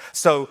kilometer.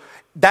 So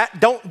that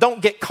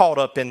don't get caught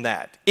up in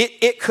that.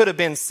 It could have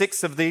been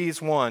 6 of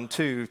these, 1,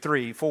 2,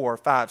 3, 4,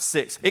 5,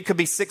 6. It could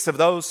be 6 of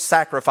those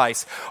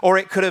sacrifice, or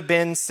it could have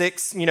been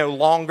 6, you know,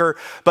 longer.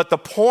 But the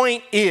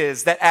point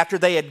is that after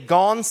they had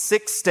gone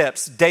 6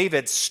 steps,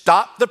 David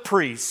stopped the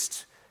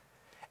priest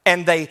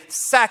and they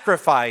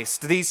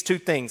sacrificed these 2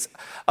 things,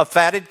 a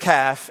fatted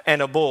calf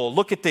and a bull.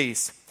 Look at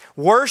these.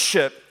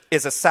 Worship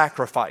is a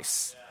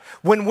sacrifice.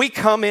 When we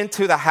come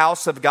into the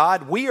house of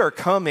God, we are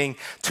coming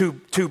to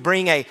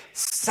bring a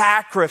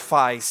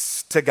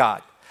sacrifice to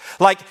God.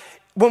 Like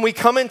when we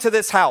come into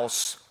this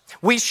house,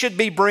 we should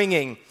be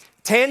bringing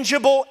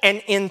tangible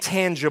and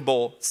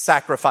intangible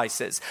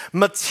sacrifices,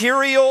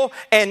 material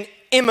and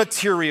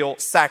immaterial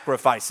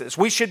sacrifices.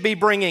 We should be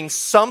bringing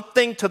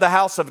something to the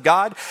house of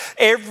God.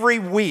 Every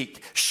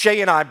week,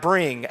 Shay and I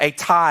bring a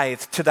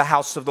tithe to the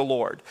house of the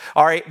Lord.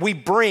 All right, we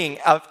bring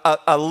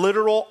a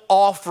literal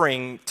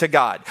offering to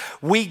God.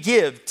 We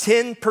give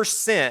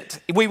 10%.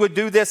 We would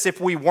do this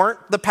if we weren't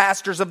the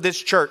pastors of this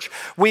church.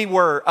 We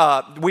were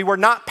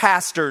not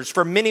pastors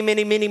for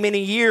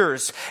many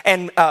years,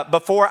 and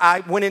before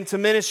I went into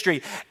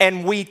ministry,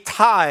 and we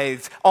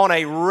tithe on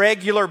a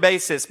regular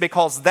basis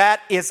because that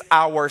is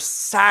our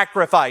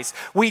sacrifice.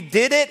 We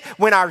did it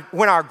when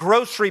our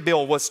grocery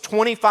bill was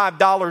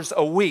 $25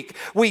 a week.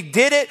 We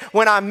did it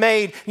when I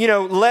made, you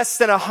know, less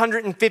than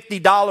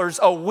 $150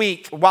 a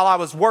week while I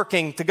was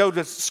working to go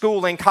to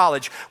school and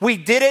college. We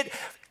did it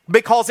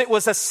because it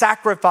was a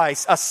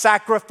sacrifice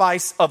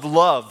of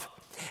love.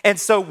 And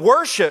so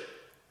worship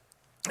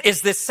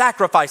is this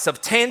sacrifice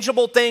of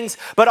tangible things,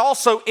 but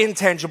also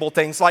intangible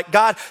things. Like,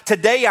 God,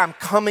 today I'm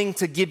coming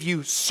to give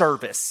you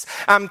service.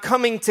 I'm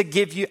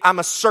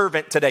a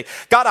servant today.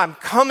 God, I'm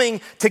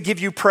coming to give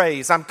you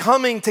praise. I'm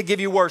coming to give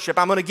you worship.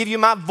 I'm going to give you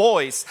my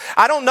voice.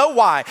 I don't know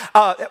why.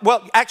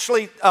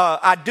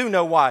 I do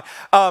know why.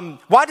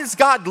 Why does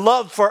God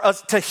love for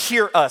us to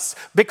hear us?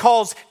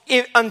 Because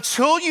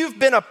until you've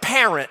been a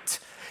parent,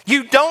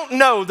 you don't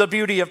know the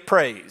beauty of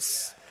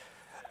praise.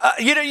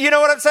 You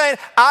know what I'm saying?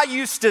 I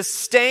used to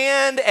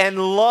stand and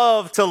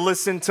love to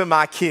listen to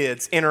my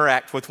kids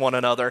interact with one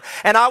another.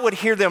 And I would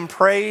hear them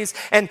praise.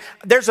 And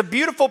there's a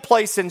beautiful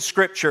place in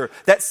Scripture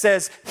that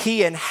says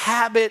he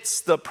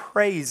inhabits the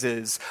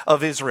praises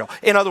of Israel.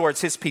 In other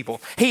words, his people.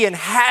 He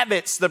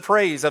inhabits the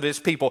praise of his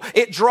people.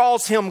 It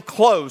draws him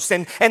close.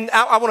 And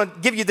I want to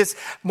give you this.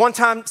 One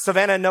time,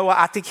 Savannah and Noah,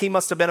 I think he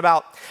must have been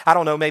about, I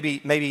don't know,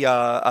 maybe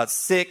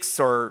 6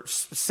 or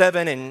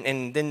 7.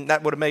 And then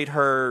that would have made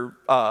her,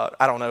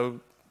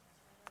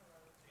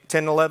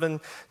 10,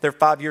 11, they're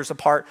 5 years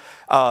apart,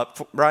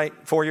 right?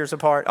 4 years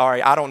apart. All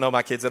right, I don't know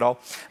my kids at all.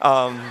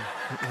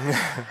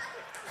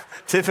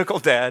 Typical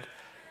dad.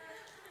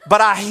 But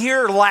I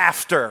hear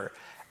laughter.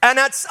 And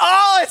it's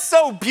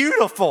so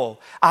beautiful.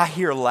 I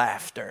hear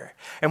laughter.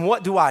 And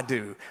what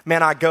do?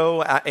 Man, I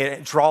go, and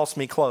it draws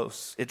me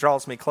close. It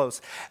draws me close.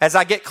 As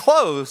I get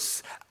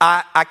close,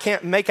 I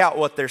can't make out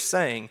what they're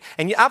saying.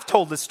 And I've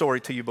told this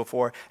story to you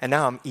before, and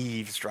now I'm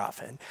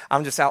eavesdropping.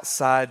 I'm just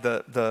outside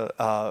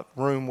the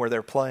room where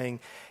they're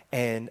playing,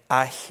 and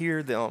I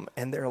hear them,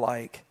 and they're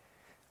like,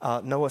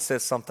 Noah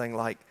says something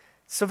like,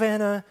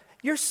 Savannah,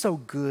 you're so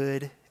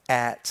good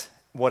at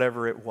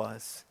whatever it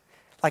was.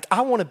 Like,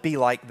 I want to be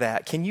like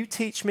that. Can you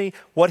teach me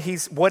what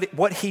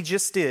he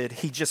just did?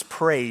 He just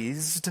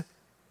praised.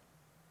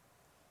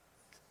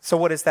 So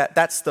what is that?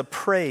 That's the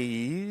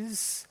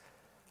praise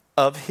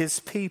of his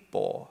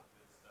people.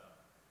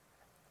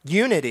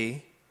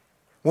 Unity,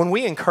 when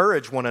we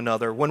encourage one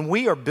another, when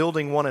we are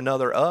building one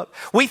another up,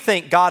 we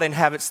think God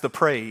inhabits the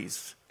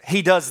praise.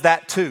 He does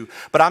that too.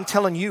 But I'm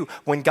telling you,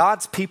 when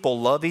God's people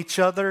love each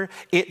other,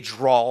 it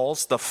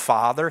draws the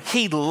Father.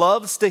 He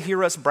loves to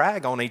hear us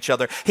brag on each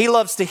other. He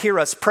loves to hear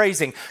us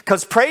praising,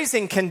 because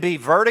praising can be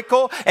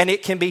vertical and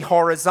it can be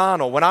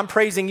horizontal. When I'm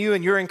praising you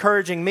and you're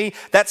encouraging me,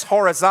 that's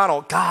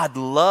horizontal. God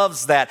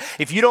loves that.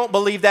 If you don't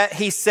believe that,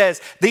 he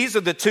says, these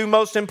are the two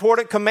most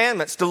important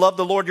commandments: to love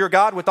the Lord your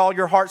God with all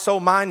your heart, soul,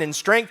 mind, and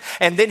strength.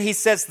 And then he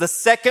says the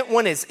second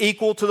one is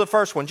equal to the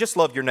first one. Just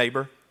love your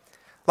neighbor.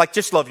 Like,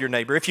 just love your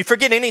neighbor. If you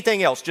forget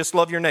anything else, just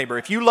love your neighbor.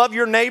 If you love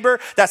your neighbor,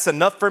 that's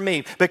enough for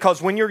me.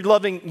 Because when you're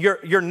loving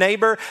your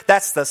neighbor,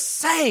 that's the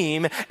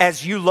same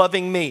as you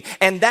loving me.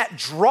 And that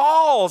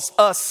draws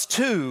us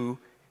to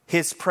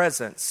his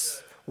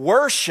presence.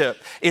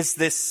 Worship is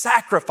this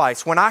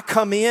sacrifice. When I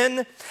come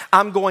in,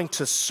 I'm going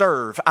to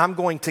serve. I'm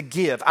going to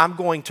give. I'm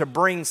going to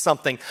bring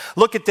something.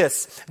 Look at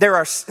this.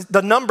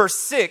 The number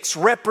 6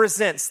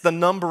 represents the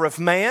number of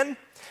man.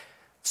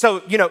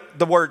 So, you know,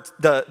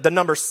 the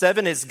number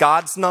 7 is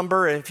God's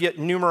number, and if you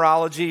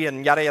numerology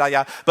and yada, yada,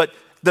 yada. But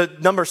the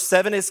number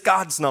 7 is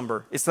God's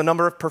number. It's the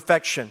number of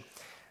perfection.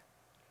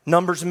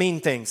 Numbers mean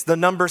things. The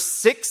number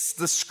 6,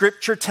 the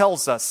scripture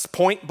tells us,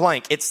 point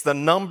blank, it's the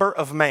number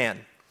of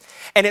man.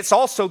 And it's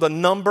also the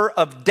number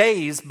of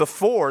days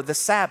before the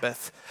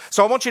Sabbath.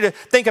 So I want you to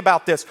think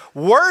about this.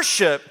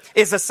 Worship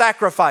is a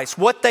sacrifice.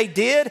 What they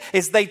did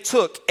is they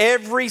took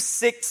every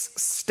 6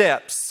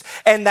 steps.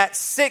 And that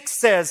 6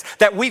 says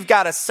that we've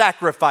got to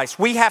sacrifice.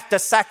 We have to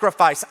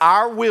sacrifice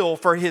our will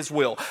for his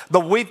will.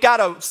 We've got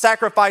to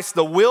sacrifice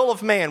the will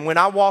of man. When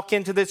I walk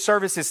into this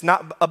service, it's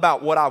not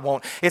about what I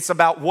want. It's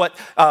about what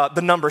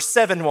the number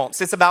 7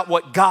 wants. It's about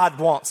what God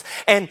wants.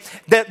 And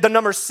the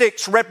number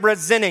 6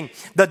 representing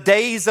the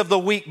days of the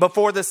week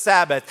before the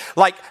Sabbath.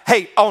 Like,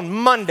 hey, on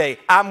Monday,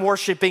 I'm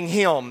worshiping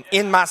him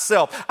in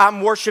myself.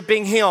 I'm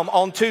worshiping him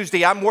on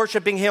Tuesday. I'm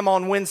worshiping him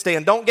on Wednesday.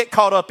 And don't get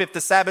caught up if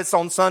the Sabbath's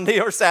on Sunday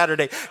or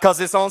Saturday, because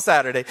it's on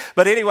Saturday.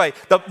 But anyway,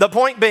 the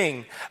point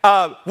being,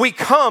 we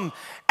come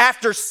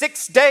after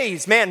 6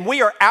 days, man,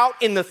 we are out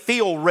in the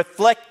field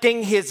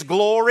reflecting his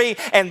glory.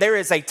 And there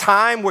is a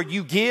time where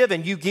you give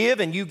and you give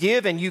and you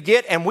give and you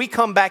get. And we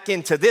come back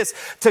into this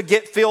to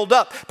get filled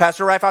up.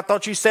 Pastor Rife, I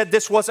thought you said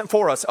this wasn't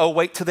for us. Oh,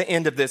 wait to the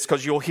end of this,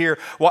 because you'll hear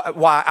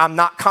why I'm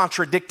not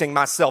contradicting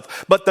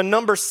myself. But the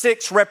number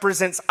 6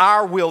 represents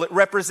our will. It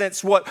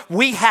represents what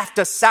we have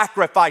to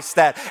sacrifice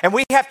that. And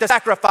we have to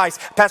sacrifice.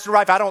 Pastor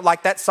Rife, I don't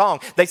like that song.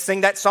 They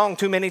sing that song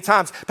too many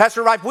times.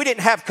 Pastor Rife, we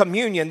didn't have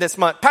communion this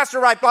month. Pastor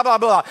Rife, blah, blah,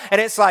 blah.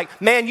 And it's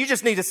like, man, you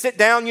just need to sit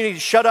down. You need to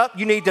shut up.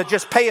 You need to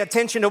just pay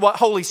attention to what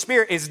Holy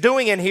Spirit is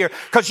doing in here.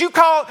 Because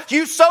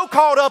you so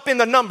caught up in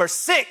the number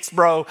 6,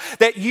 bro,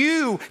 that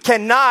you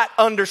cannot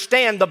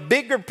understand the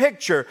bigger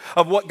picture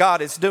of what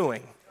God is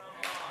doing.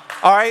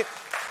 All right?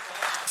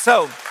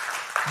 So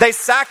they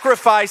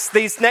sacrificed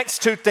these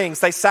next 2 things.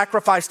 They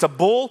sacrificed a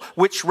bull,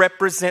 which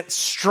represents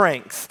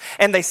strength.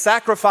 And they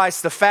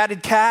sacrificed the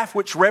fatted calf,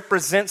 which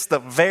represents the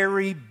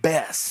very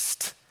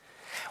best.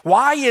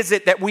 Why is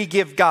it that we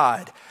give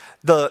God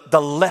the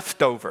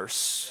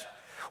leftovers?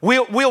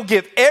 We'll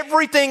give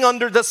everything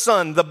under the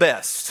sun the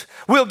best.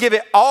 We'll give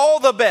it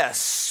all the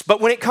best. But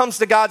when it comes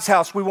to God's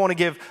house, we want to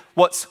give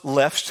what's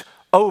left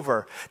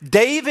over.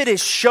 David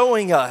is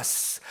showing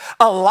us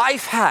a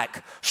life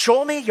hack.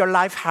 Show me your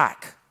life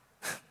hack.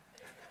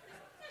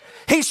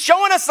 He's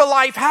showing us a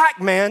life hack,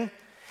 man.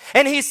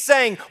 And he's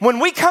saying, when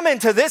we come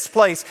into this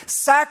place,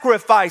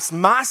 sacrifice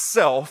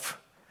myself,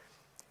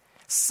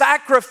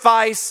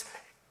 sacrifice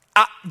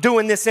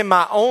doing this in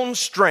my own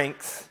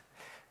strength,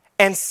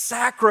 and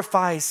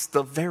sacrifice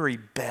the very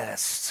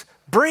best.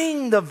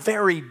 Bring the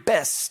very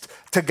best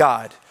to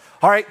God.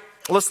 All right,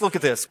 let's look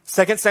at this.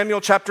 2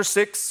 Samuel chapter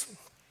 6,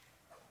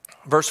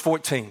 verse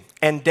 14.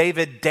 And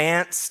David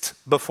danced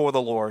before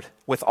the Lord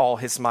with all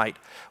his might,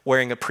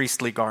 wearing a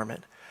priestly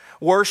garment.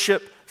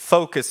 Worship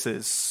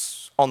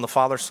focuses on the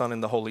Father, Son,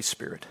 and the Holy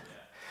Spirit.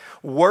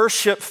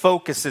 Worship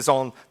focuses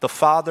on the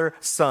Father,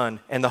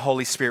 Son, and the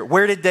Holy Spirit.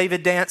 Where did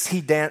David dance? He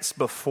danced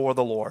before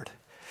the Lord.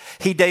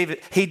 He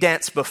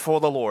danced before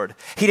the Lord.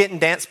 He didn't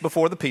dance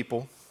before the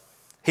people.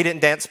 He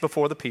didn't dance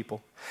before the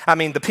people. I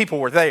mean, the people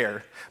were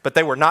there, but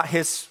they were not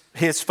his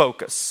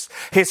focus.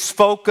 His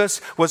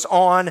focus was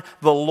on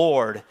the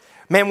Lord.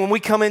 Man, when we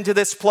come into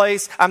this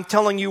place, I'm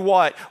telling you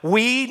what,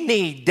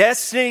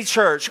 Destiny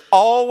Church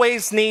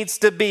always needs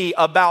to be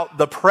about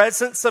the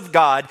presence of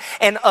God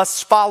and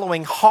us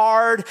following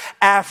hard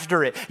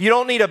after it. You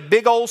don't need a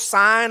big old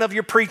sign of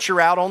your preacher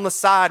out on the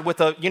side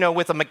with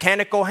a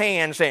mechanical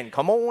hand saying,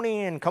 come on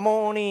in, come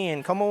on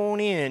in, come on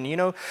in.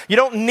 You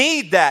don't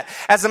need that.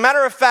 As a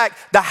matter of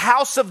fact, the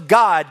house of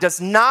God does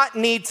not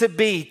need to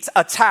be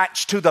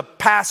attached to the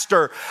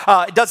pastor.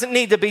 It doesn't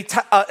need to be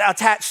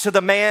attached to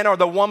the man or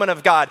the woman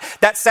of God.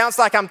 That sounds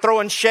like I'm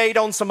throwing shade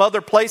on some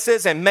other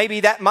places, and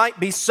maybe that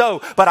might be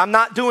so, but I'm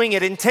not doing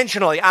it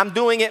intentionally. I'm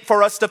doing it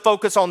for us to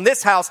focus on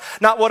this house,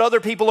 not what other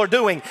people are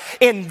doing.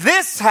 In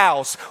this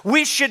house,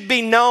 we should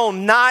be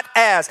known not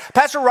as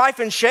Pastor Rife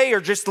and Shay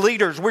are just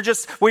leaders. We're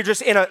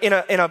just in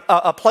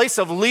a place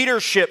of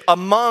leadership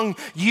among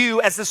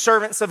you as the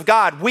servants of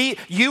God.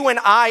 You and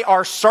I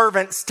are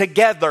servants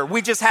together.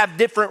 We just have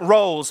different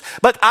roles.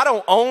 But I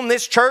don't own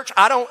this church.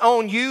 I don't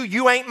own you.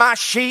 You ain't my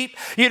sheep.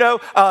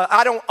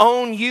 I don't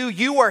own you.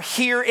 You are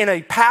here in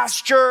a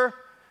pasture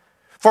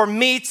for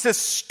me to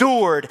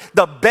steward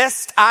the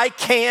best I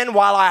can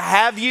while I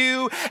have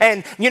you.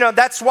 And,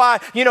 that's why,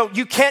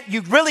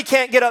 you really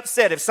can't get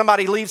upset if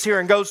somebody leaves here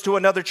and goes to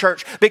another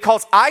church,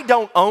 because I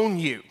don't own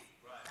you.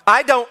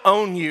 I don't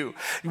own you.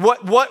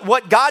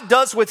 What God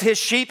does with his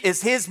sheep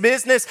is his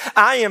business.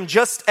 I am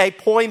just a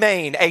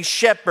poimen, a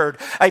shepherd,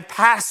 a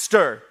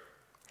pastor.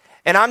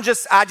 And I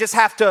just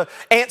have to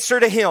answer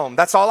to him.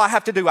 That's all I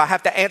have to do. I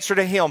have to answer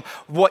to him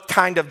what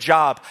kind of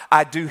job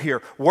I do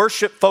here.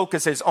 Worship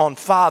focuses on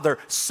Father,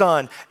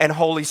 Son, and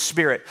Holy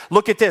Spirit.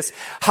 Look at this.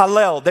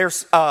 Hallel.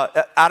 There's,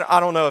 I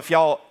don't know if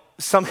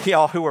some of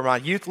y'all who were my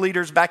youth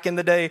leaders back in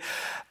the day,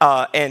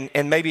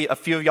 and maybe a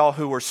few of y'all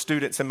who were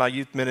students in my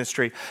youth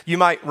ministry, you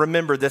might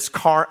remember this.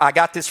 I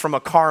got this from a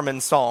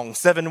Carmen song,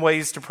 7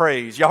 Ways to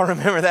Praise. Y'all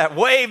remember that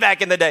way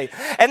back in the day?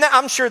 And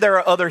I'm sure there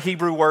are other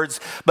Hebrew words,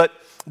 but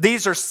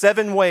these are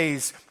 7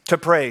 ways to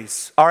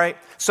praise, all right?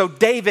 So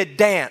David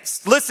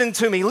danced. Listen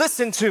to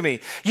me.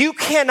 You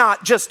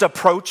cannot just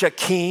approach a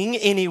king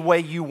any way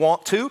you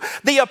want to.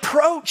 The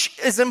approach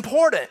is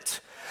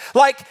important.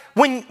 Like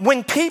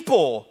when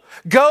people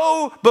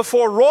go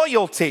before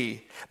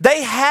royalty,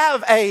 they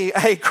have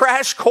a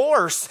crash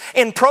course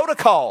in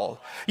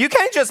protocol. You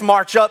can't just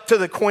march up to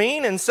the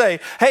queen and say,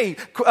 hey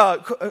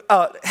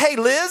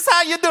Liz,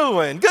 how you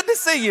doing? Good to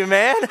see you,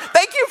 man.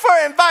 Thank you for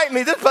inviting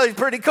me. This place is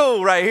pretty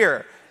cool right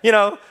here.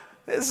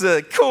 This is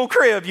a cool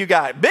crib you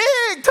got. Big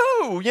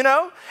too,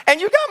 and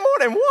you got more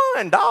than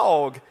one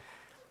dog.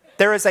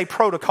 There is a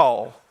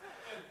protocol.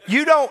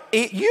 You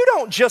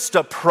don't just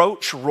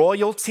approach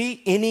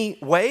royalty any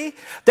way.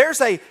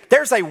 There's a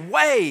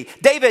way.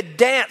 David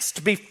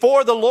danced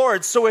before the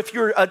Lord. So if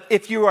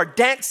you are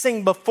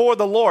dancing before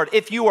the Lord,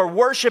 if you are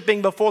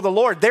worshiping before the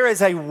Lord, there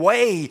is a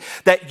way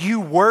that you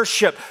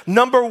worship.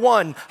 Number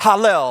 1,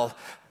 Hallel.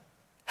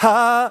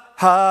 Hallelujah.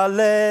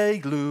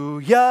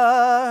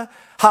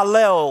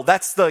 Hallel,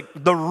 that's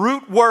the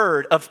root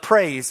word of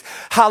praise.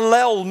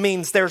 Hallel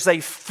means there's a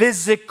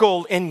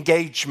physical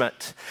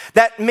engagement.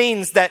 That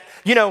means that,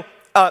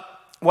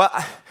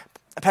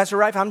 Pastor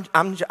Rife,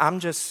 I'm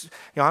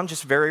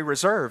just very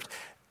reserved.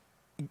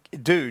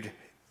 Dude,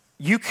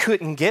 you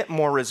couldn't get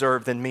more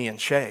reserved than me and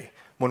Shay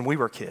when we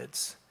were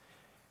kids.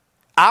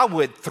 I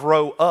would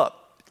throw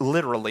up,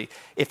 literally,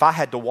 if I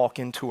had to walk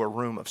into a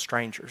room of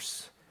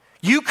strangers.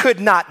 You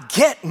could not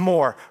get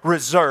more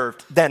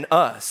reserved than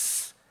us.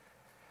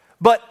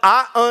 But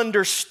I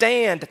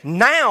understand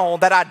now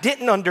that I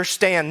didn't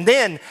understand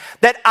then,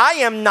 that I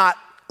am not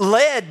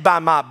led by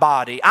my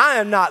body. I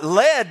am not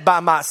led by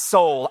my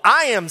soul.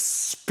 I am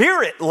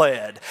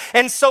spirit-led.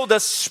 And so the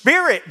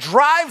Spirit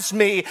drives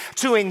me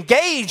to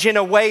engage in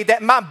a way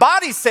that my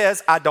body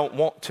says I don't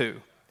want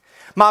to.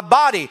 My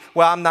body,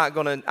 I'm not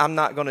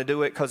gonna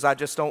do it because I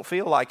just don't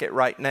feel like it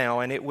right now,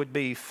 and it would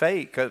be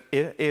fake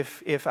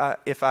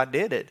if I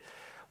did it.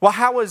 Well,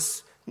 how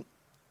is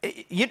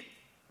you?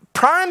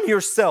 Prime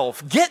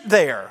yourself. Get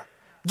there.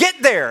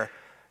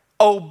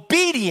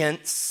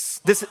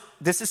 Obedience, this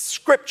is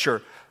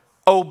scripture.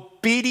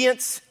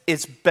 Obedience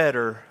is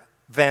better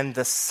than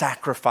the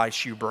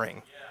sacrifice you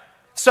bring.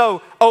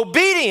 So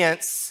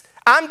obedience,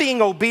 I'm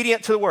being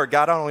obedient to the word.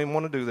 God, I don't even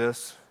want to do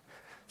this.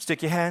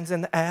 Stick your hands in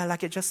the air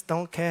like you just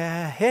don't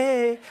care.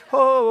 Hey,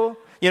 oh.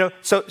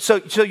 So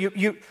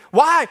you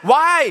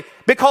why?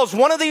 Because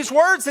one of these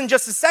words in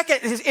just a second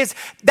is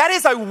that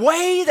is a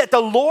way that the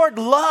Lord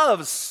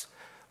loves.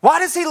 Why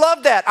does he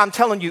love that? I'm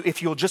telling you,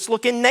 if you'll just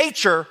look in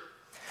nature,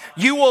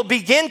 you will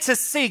begin to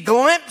see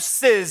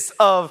glimpses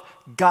of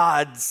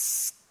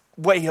God's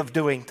way of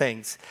doing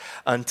things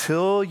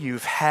until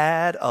you've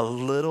had a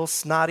little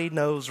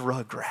snotty-nosed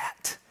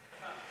rugrat.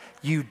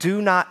 You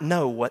do not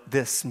know what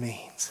this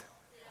means.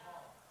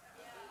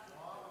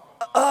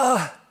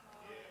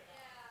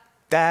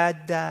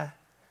 Dada.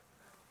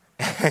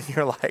 And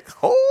you're like,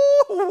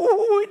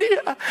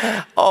 oh,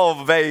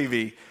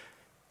 baby.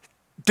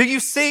 Do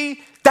you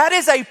see? That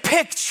is a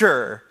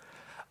picture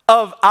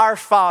of our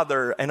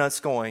Father and us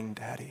going,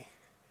 Daddy,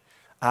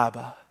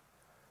 Abba,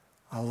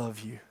 I love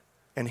you.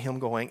 And him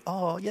going,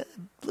 oh, yeah,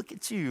 look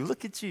at you.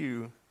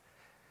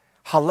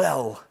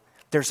 Hallel.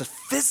 There's a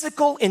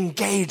physical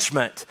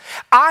engagement.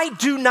 I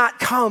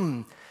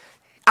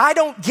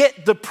don't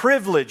get the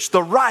privilege,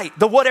 the right,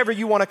 the whatever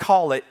you want to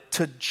call it,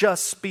 to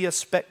just be a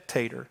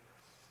spectator.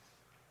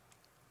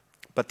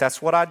 But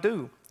that's what I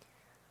do.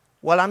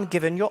 Well, I'm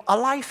giving you a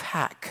life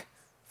hack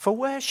for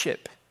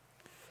worship.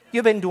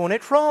 You've been doing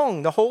it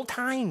wrong the whole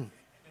time.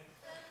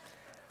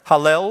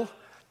 Hallel,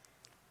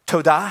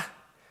 Todah.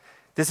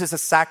 This is a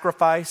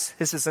sacrifice.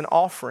 This is an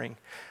offering.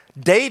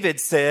 David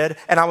said,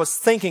 and I was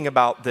thinking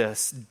about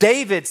this.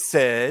 David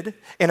said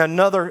in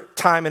another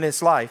time in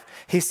his life,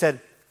 he said,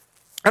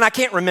 and I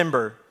can't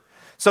remember.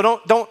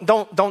 So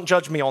don't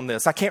judge me on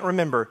this. I can't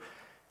remember.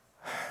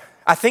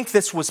 I think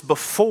this was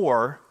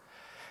before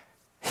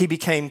he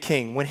became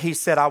king, when he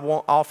said, I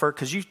won't offer,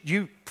 because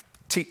you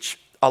teach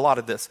a lot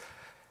of this.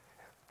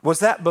 Was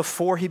that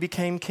before he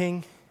became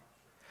king?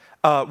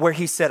 Where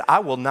he said, I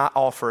will not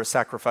offer a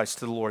sacrifice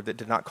to the Lord that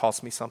did not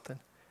cost me something.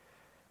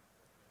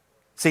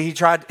 See,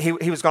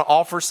 he was going to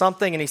offer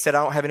something, and he said,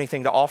 I don't have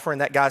anything to offer. And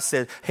that guy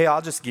said, hey,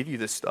 I'll just give you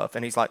this stuff.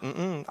 And he's like,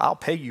 I'll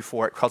pay you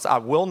for it, because I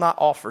will not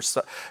offer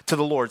to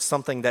the Lord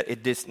something that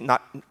it did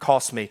not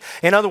cost me.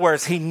 In other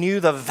words, he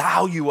knew the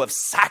value of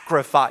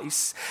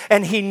sacrifice,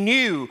 and he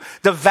knew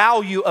the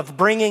value of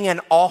bringing an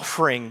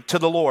offering to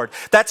the Lord.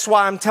 That's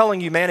why I'm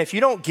telling you, man, if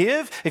you don't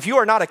give, if you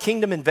are not a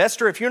kingdom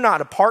investor, if you're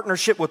not a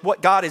partnership with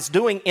what God is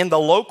doing in the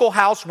local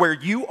house where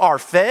you are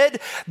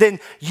fed, then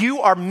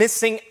you are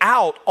missing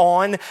out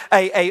on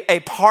a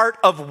part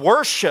of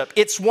worship.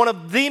 It's one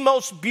of the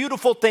most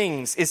beautiful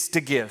things is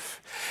to give.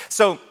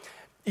 So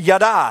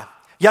yada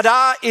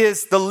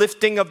is the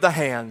lifting of the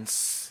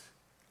hands.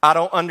 I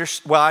don't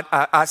understand. Well,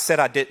 I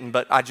said I didn't,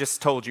 but I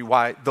just told you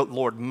why the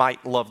Lord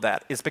might love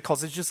that. It's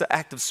because it's just an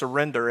act of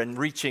surrender and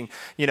reaching,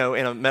 in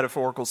a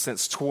metaphorical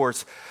sense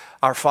towards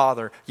our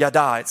Father.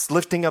 Yada, it's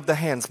lifting of the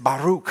hands.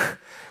 Baruch,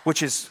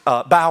 which is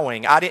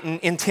bowing. I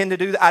didn't intend to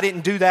do that. I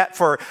didn't do that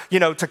for,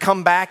 to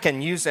come back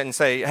and use it and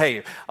say,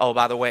 hey, oh,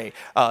 by the way,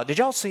 did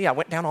y'all see I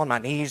went down on my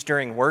knees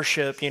during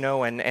worship,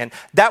 and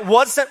that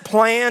wasn't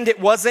planned. It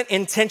wasn't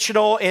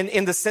intentional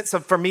in the sense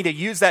of for me to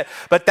use that.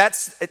 But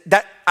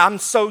that I'm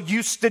so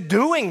used to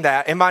doing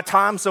that in my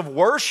times of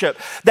worship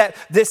that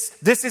this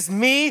is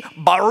me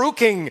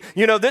baruching.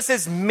 This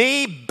is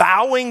me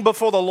bowing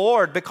before the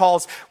Lord,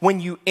 because when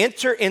you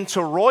enter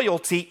into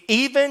royalty,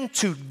 even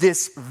to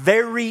this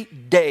very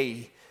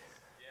day,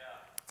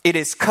 it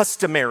is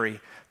customary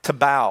to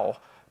bow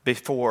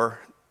before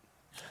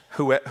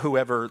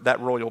whoever that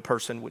royal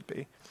person would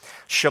be.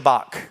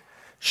 Shabach,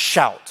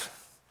 shout.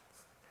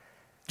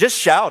 Just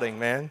shouting,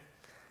 man.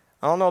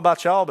 I don't know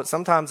about y'all, but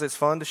sometimes it's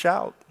fun to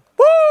shout.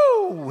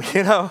 Woo!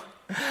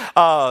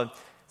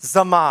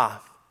 Zamah.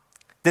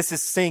 This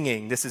is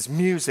singing. This is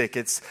music.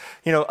 It's,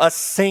 us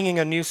singing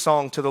a new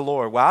song to the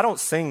Lord. Well, I don't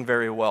sing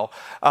very well.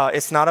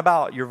 It's not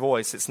about your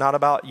voice. It's not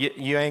about,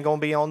 you ain't going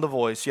to be on The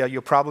Voice. Yeah,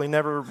 you'll probably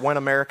never win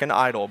American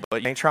Idol,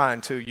 but you ain't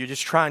trying to. You're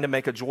just trying to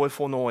make a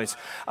joyful noise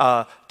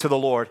to the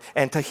Lord.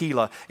 And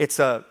Tehillah. It's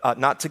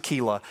not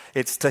tequila.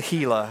 It's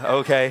Tehillah,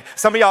 okay?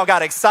 Some of y'all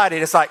got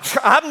excited. It's like,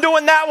 I'm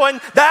doing that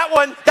one.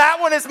 That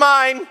one is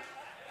mine.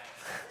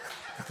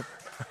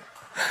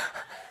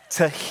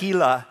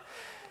 Tehillah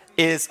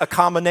is a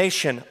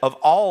combination of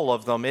all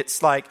of them.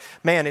 It's like,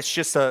 man, it's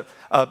just a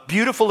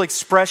beautiful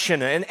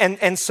expression.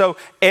 And so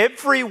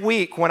every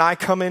week when I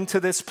come into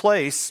this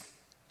place,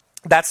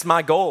 that's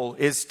my goal,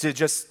 is to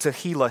just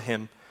Tehillah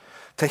him,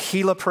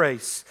 Tehillah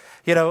praise,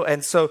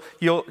 and so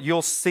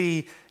you'll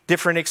see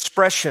different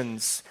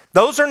expressions.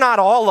 Those are not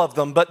all of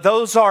them, but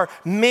those are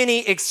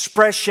many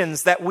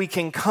expressions that we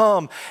can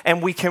come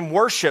and we can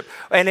worship.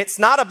 And it's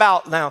not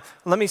about, now,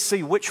 let me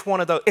see which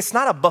one of those. It's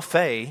not a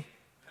buffet,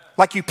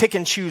 like you pick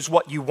and choose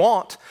what you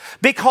want,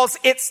 because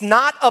it's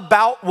not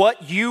about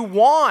what you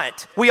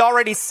want. We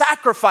already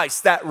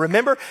sacrificed that,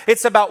 remember?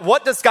 It's about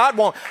what does God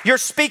want. You're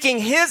speaking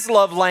his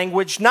love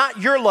language,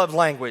 not your love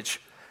language.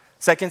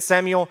 2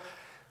 Samuel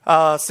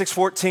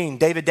 6:14,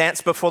 David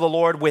danced before the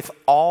Lord with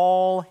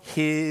all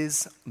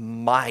his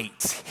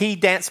might. He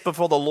danced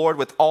before the Lord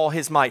with all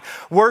his might.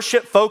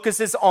 Worship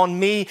focuses on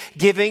me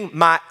giving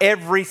my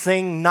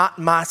everything, not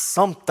my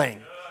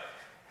something.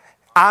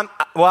 I'm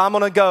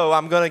going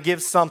to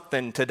give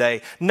something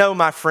today. No,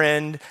 my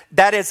friend,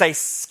 that is a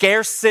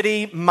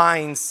scarcity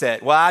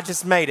mindset. Well, I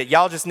just made it.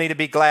 Y'all just need to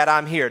be glad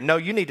I'm here. No,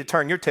 you need to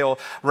turn your tail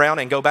around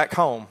and go back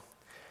home.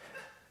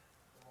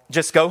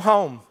 Just go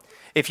home.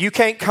 If you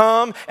can't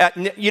come,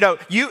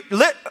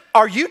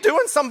 are you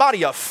doing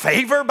somebody a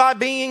favor by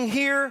being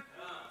here?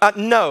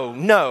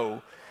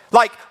 No.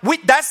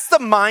 That's the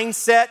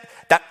mindset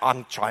that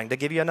I'm trying to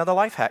give you another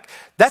life hack.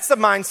 That's the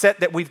mindset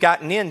that we've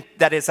gotten in.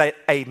 That is a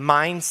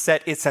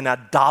mindset. It's an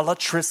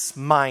idolatrous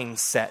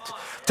mindset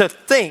to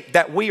think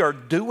that we are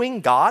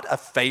doing God a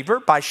favor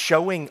by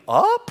showing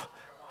up.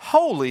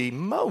 Holy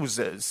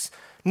Moses.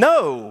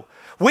 No.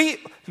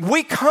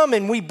 We come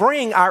and we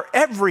bring our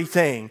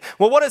everything.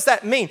 Well, what does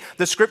that mean?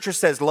 The scripture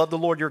says, love the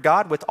Lord your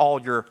God with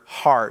all your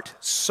heart,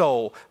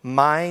 soul,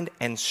 mind,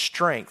 and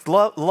strength.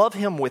 Love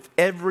him with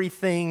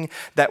everything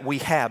that we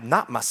have,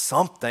 not my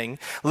something.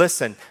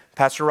 Listen,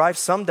 Pastor Rife,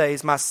 some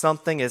days my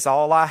something is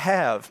all I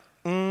have.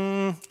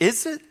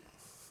 Is it?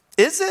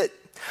 Is it?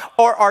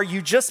 Or are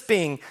you just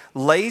being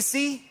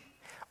lazy?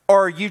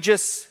 Or are you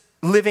just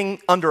living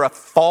under a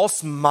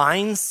false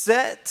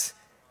mindset?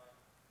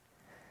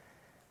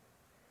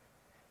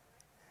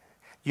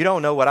 You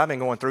don't know what I've been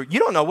going through. You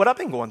don't know what I've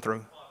been going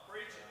through.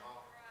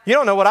 You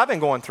don't know what I've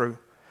been going through.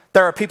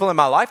 There are people in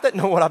my life that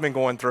know what I've been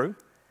going through.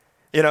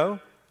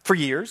 for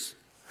years.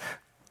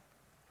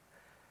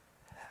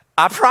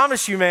 I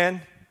promise you,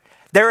 man,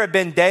 there have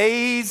been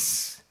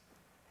days,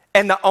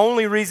 and the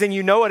only reason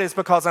you know it is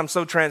because I'm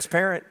so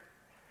transparent.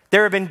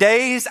 There have been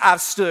days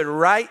I've stood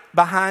right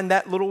behind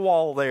that little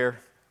wall there,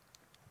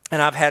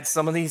 and I've had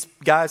some of these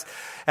guys,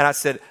 and I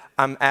said,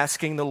 I'm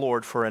asking the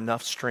Lord for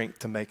enough strength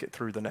to make it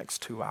through the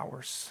next 2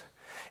 hours.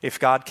 If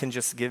God can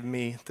just give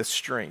me the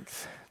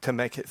strength to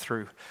make it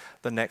through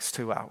the next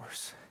 2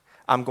 hours.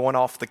 I'm going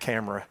off the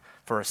camera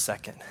for a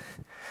second.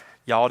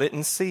 Y'all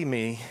didn't see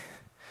me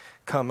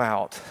come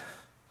out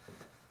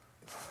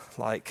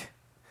like,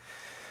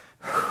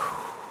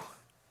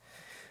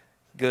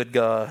 good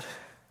God.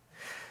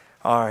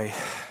 All right.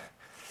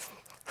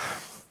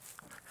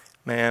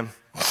 Man,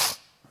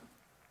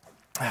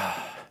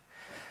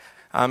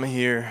 I'm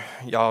here.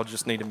 Y'all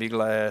just need to be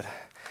glad.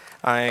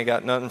 I ain't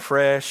got nothing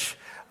fresh.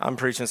 I'm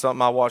preaching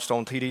something I watched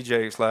on TD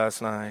Jakes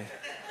last night.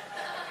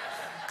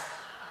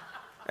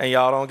 And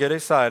y'all don't get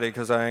excited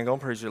because I ain't going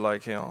to preach it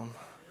like him.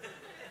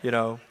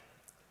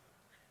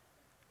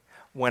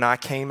 When I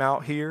came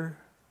out here,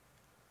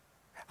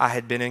 I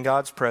had been in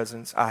God's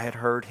presence. I had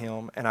heard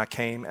him, and I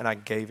came and I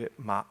gave it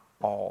my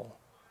all.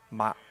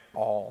 My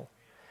all.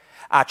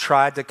 I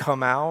tried to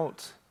come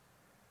out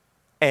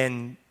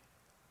and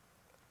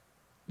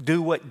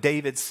do what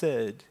David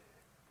said.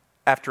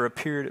 After a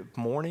period of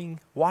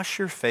mourning, wash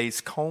your face,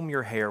 comb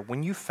your hair.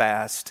 When you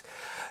fast,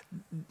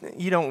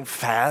 you don't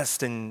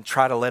fast and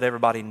try to let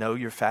everybody know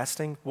you're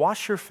fasting.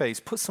 Wash your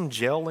face, put some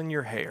gel in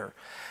your hair.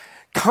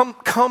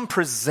 Come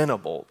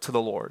presentable to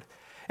the Lord.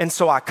 And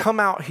so I come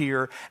out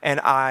here and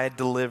I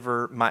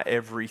deliver my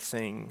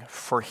everything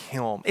for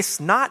him.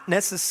 It's not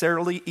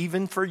necessarily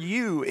even for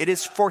you. It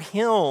is for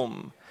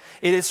him.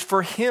 It is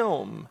for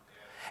him.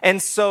 And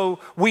so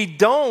we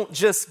don't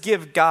just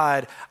give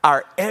God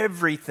our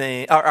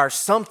everything, our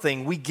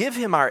something. We give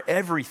him our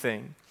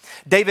everything.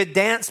 David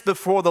danced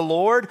before the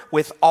Lord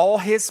with all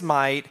his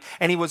might,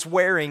 and he was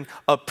wearing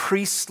a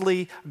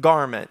priestly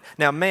garment.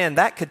 Now, man,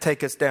 that could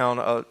take us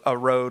down a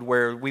road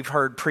where we've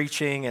heard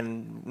preaching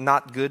and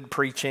not good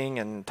preaching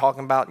and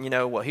talking about,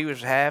 well, he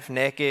was half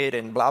naked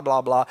and blah,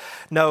 blah, blah.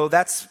 No,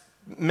 that's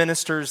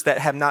ministers that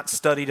have not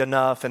studied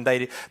enough, and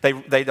they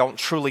don't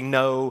truly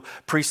know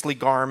priestly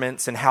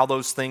garments and how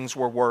those things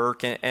will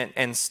work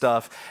and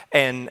stuff.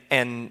 And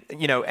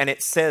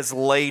it says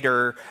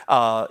later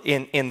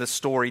in the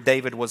story,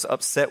 David was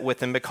upset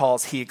with him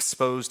because he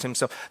exposed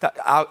himself.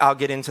 I'll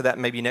get into that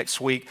maybe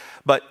next week.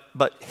 But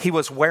he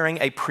was wearing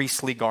a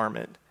priestly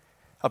garment.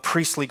 A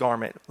priestly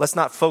garment. Let's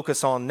not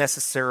focus on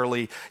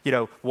necessarily,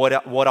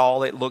 what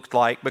all it looked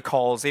like,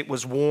 because it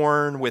was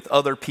worn with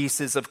other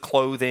pieces of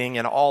clothing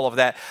and all of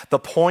that. The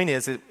point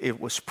is,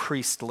 it was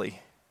priestly.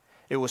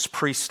 It was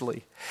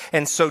priestly.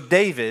 And so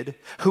David,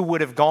 who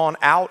would have gone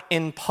out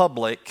in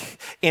public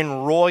in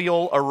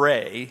royal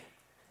array,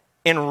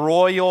 in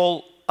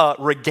royal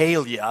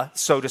regalia,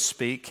 so to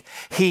speak,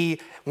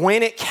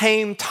 when it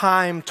came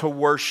time to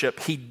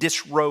worship, he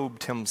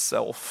disrobed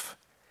himself.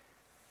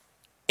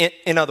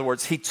 In other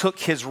words, he took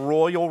his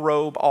royal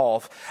robe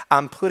off.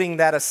 I'm putting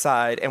that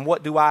aside. And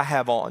what do I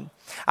have on?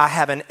 I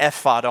have an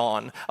ephod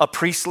on, a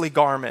priestly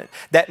garment.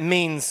 That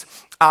means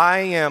I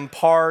am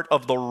part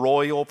of the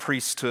royal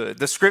priesthood.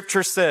 The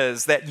scripture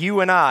says that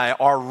you and I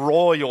are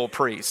royal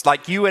priests.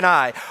 Like you and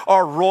I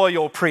are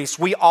royal priests.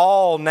 We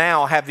all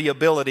now have the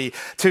ability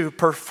to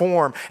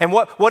perform. And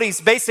what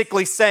he's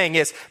basically saying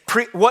is,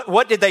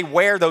 what did they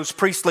wear those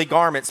priestly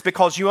garments?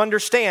 Because you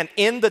understand,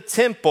 in the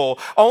temple,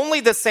 only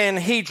the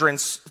Sanhedrin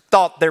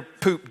thought their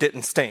poop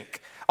didn't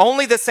stink.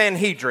 Only the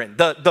Sanhedrin,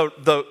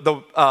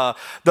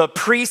 the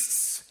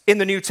priests in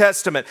the New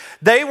Testament,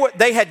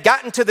 they had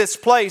gotten to this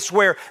place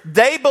where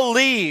they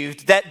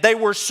believed that they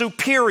were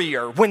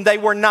superior when they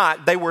were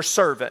not. They were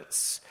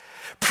servants.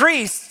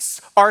 Priests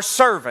are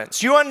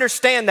servants. You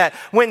understand that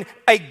when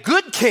a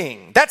good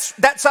king,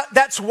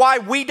 that's why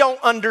we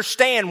don't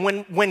understand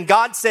when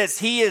God says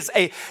he is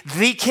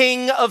the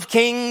King of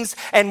Kings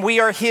and we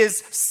are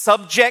his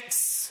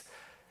subjects.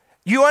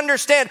 You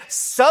understand,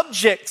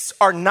 subjects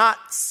are not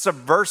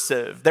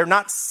subversive. They're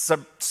not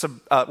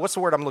what's the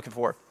word I'm looking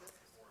for?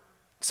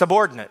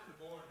 Subordinate.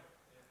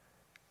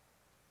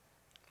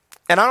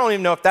 And I don't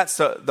even know if that's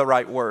the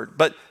right word.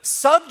 But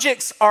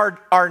subjects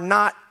are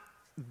not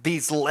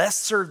these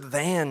lesser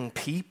than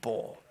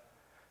people.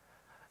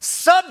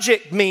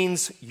 Subject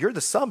means you're the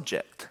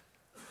subject.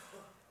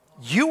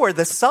 You are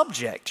the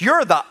subject.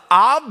 You're the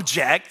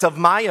object of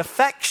my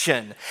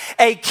affection.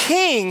 A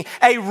king,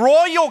 a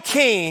royal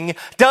king,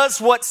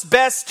 does what's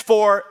best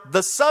for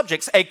the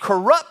subjects. A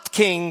corrupt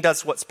king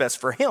does what's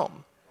best for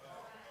him.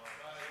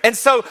 And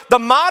so the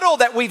model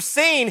that we've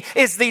seen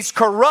is these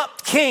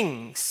corrupt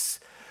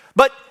kings.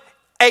 But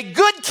a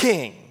good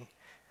king,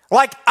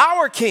 like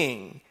our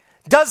king,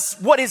 does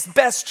what is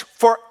best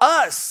for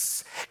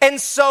us. And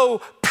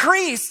so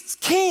priests,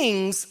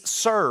 kings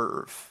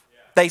serve.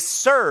 They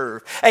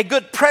serve. A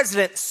good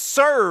president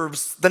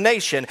serves the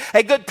nation.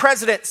 A good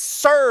president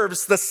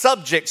serves the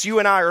subjects. You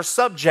and I are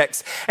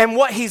subjects. And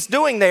what he's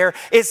doing there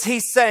is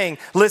he's saying,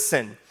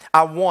 listen,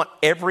 I want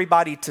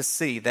everybody to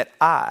see that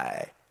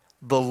I,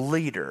 the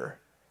leader,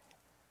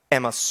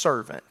 am a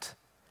servant.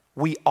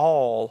 We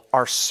all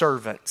are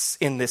servants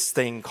in this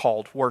thing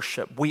called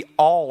worship. We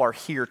all are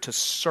here to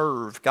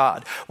serve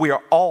God. We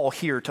are all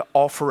here to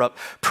offer up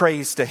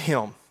praise to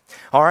Him.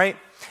 All right?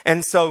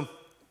 And so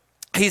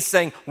he's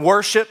saying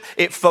worship,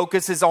 it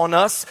focuses on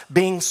us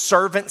being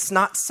servants,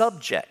 not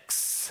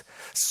subjects.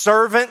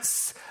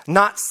 Servants,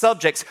 not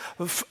subjects.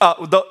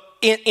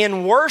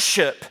 In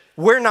worship,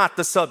 we're not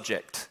the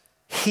subject.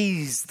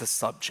 He's the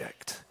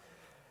subject.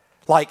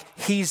 Like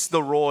He's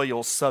the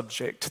royal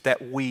subject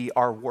that we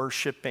are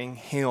worshiping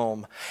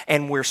Him.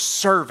 And we're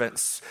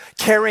servants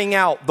carrying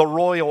out the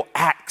royal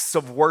acts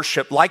of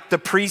worship like the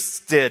priests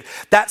did.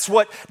 That's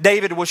what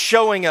David was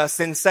showing us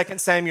in 2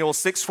 Samuel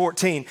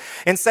 6:14.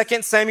 In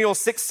 2 Samuel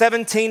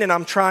 6:17, and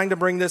I'm trying to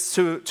bring this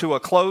to a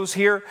close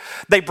here.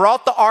 They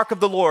brought the ark of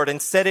the Lord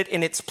and set it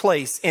in its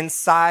place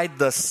inside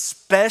the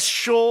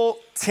special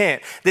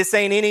tent. This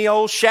ain't any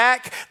old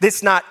shack.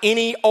 This not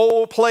any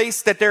old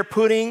place that they're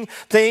putting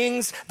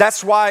things.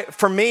 That's why,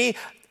 for me,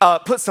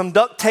 put some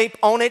duct tape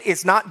on it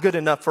is not good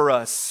enough for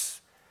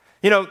us.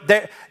 You know,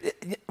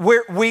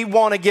 we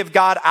want to give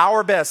God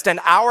our best,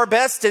 and our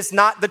best is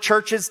not the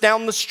churches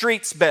down the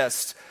street's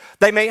best.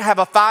 They may have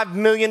a $5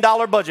 million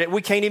budget.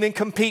 We can't even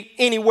compete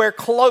anywhere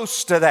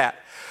close to that.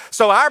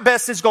 So our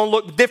best is going to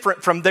look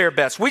different from their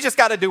best. We just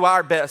got to do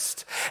our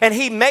best. And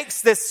he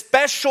makes this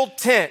special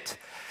tent.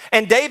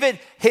 And David,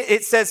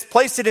 it says,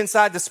 placed it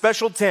inside the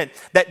special tent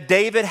that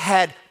David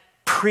had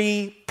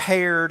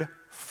prepared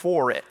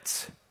for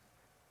it.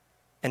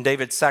 And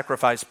David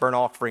sacrificed burnt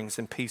offerings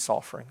and peace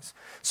offerings.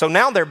 So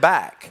now they're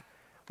back.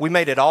 We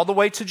made it all the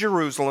way to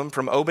Jerusalem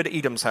from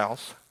Obed-Edom's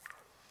house.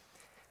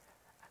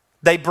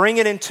 They bring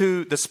it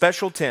into the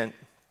special tent,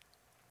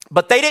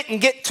 but they didn't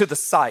get to the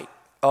site.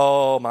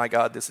 Oh my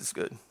God, this is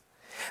good.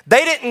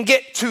 They didn't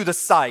get to the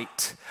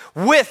site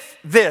with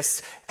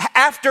this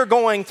after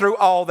going through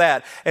all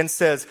that and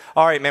says,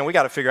 all right, man, we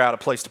got to figure out a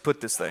place to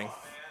put this thing.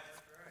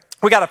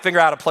 We got to figure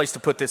out a place to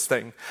put this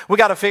thing. We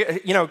got to figure,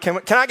 you know,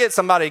 can I get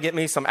somebody to get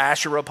me some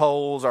Asherah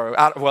poles or,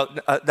 no.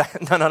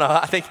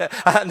 I think,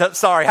 no,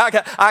 sorry, I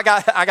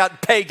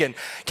got pagan.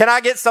 Can I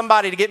get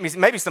somebody to get me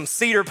maybe some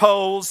cedar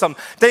poles, some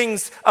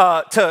things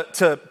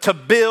to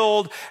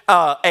build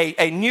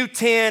a new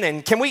tent?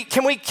 And can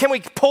we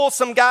pull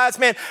some guys,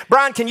 man?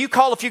 Brian, can you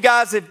call a few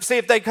guys and see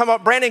if they come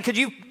up? Brandon, could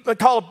you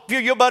call a few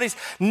of your buddies?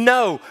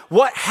 No.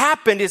 What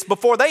happened is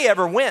before they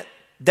ever went,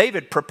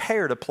 David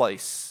prepared a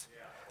place.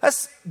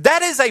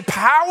 That is a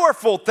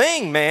powerful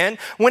thing, man.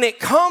 When it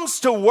comes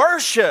to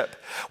worship,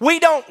 we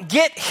don't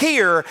get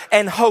here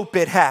and hope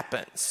it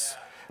happens.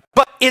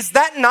 But is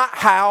that not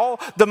how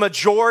the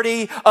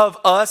majority of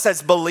us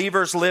as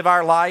believers live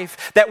our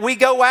life? That we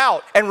go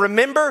out and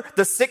remember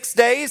the 6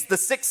 days, the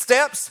 6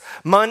 steps.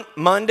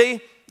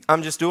 Monday,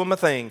 I'm just doing my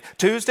thing.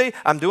 Tuesday,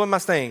 I'm doing my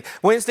thing.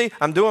 Wednesday,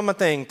 I'm doing my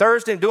thing.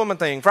 Thursday, I'm doing my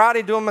thing.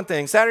 Friday, doing my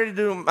thing. Saturday,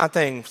 doing my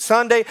thing.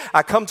 Sunday,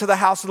 I come to the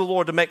house of the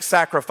Lord to make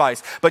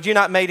sacrifice. But you've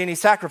not made any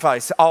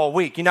sacrifice all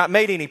week. You've not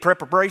made any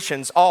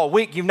preparations all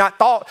week. You've not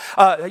thought,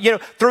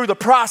 through the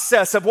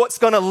process of what's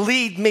going to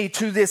lead me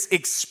to this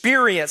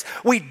experience.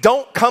 We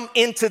don't come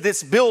into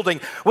this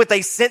building with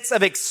a sense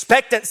of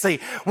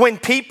expectancy. When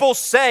people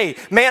say,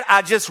 man,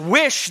 I just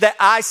wish that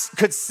I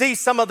could see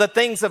some of the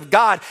things of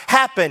God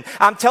happen.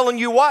 I'm telling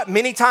you what,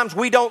 many times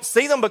we don't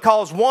see them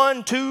because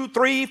 1, 2,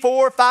 3,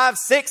 4, 5,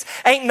 6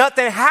 ain't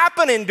nothing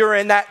happening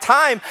during that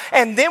time.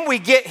 And then we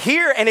get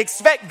here and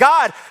expect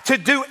God to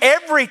do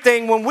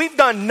everything when we've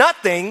done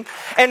nothing.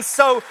 And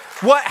so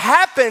what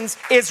happens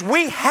is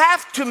we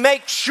have to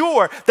make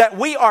sure that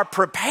we are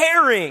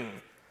preparing.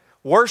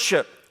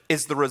 Worship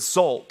is the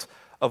result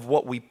of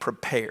what we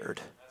prepared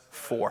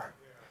for.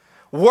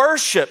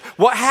 Worship,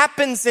 what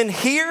happens in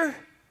here,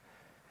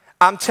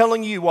 I'm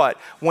telling you what,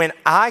 when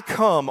I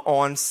come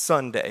on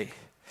Sunday,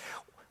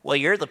 well,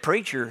 you're the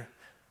preacher.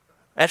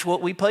 That's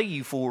what we pay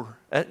you for.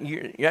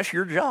 That's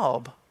your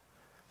job.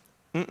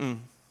 Some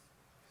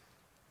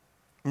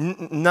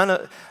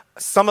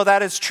of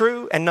that is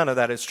true and none of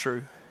that is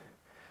true.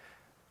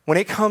 When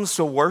it comes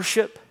to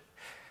worship,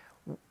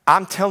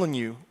 I'm telling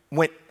you,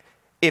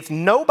 if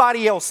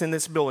nobody else in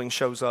this building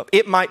shows up,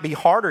 it might be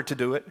harder to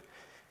do it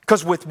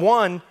because with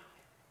one,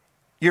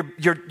 You're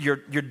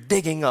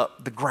digging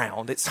up the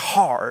ground. It's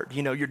hard,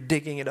 you're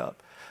digging it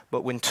up.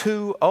 But when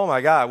two, oh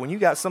my God, when you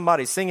got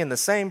somebody singing the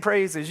same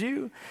praise as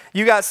you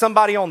got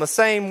somebody on the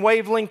same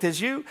wavelength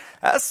as you,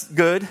 that's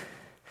good.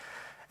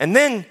 And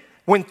then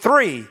when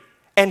 3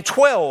 and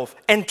 12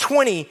 and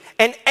 20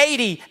 and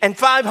 80 and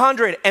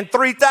 500 and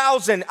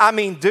 3,000, I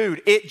mean,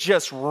 dude, it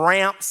just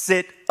ramps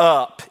it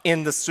up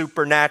in the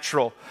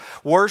supernatural.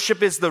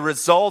 Worship is the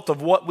result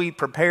of what we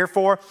prepare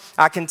for.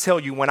 I can tell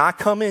you, when I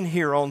come in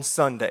here on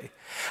Sunday,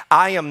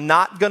 I am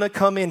not going to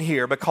come in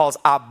here because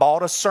I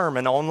bought a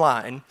sermon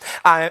online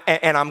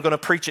and I'm going to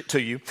preach it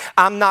to you.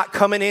 I'm not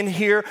coming in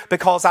here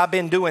because I've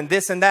been doing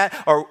this and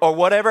that or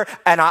whatever.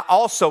 And I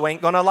also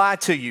ain't going to lie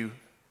to you.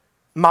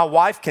 My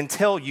wife can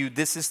tell you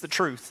this is the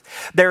truth.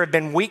 There have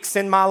been weeks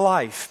in my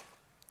life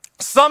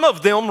Some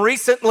of them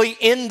recently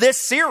in this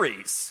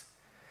series.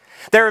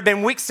 There have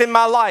been weeks in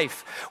my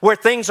life where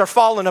things are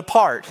falling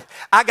apart.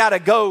 I got to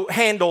go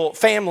handle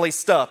family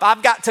stuff.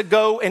 I've got to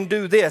go and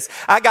do this.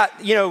 I got,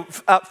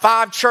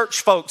 5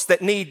 church folks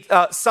that need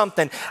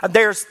something.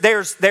 There's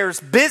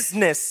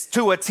business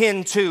to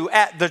attend to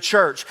at the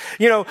church.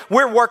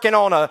 We're working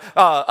on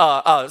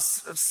a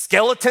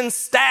skeleton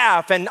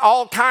staff and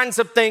all kinds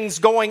of things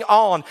going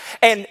on.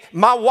 And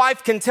my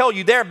wife can tell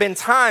you there have been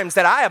times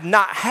that I have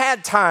not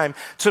had time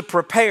to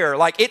prepare.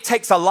 Like, it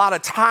takes a lot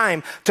of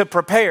time to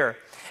prepare.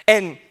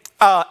 And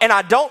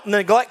I don't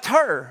neglect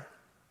her.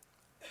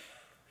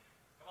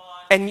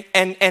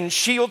 And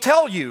she'll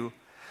tell you,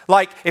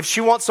 like, if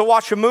she wants to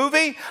watch a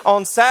movie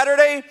on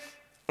Saturday,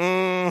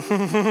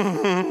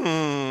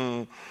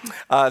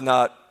 I've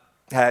not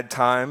had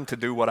time to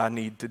do what I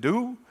need to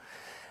do.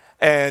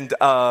 And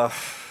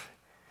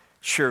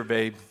sure,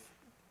 babe.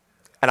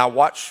 And I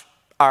watch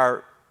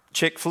our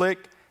chick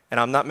flick, and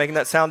I'm not making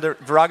that sound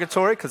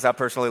derogatory because I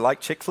personally like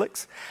chick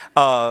flicks.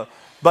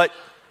 But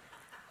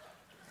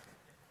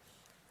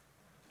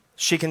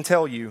she can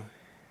tell you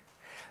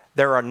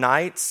there are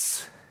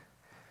nights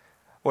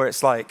where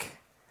it's like,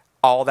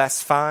 all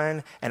that's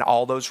fine and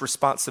all those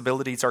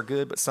responsibilities are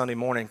good, but Sunday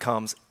morning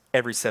comes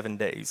every 7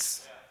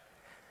 days.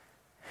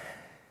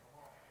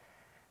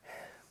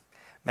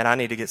 Man, I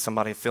need to get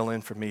somebody to fill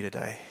in for me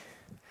today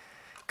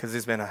because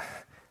it's been a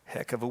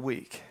heck of a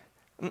week.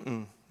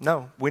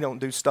 No, we don't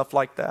do stuff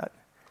like that.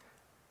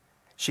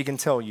 She can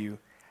tell you,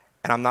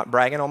 and I'm not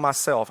bragging on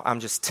myself, I'm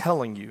just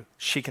telling you,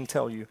 she can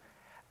tell you,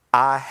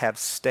 I have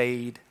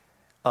stayed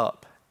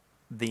up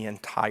the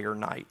entire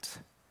night.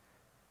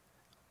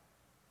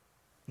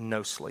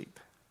 No sleep.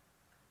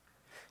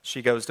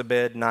 She goes to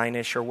bed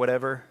 9-ish or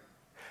whatever.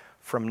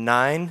 From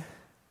 9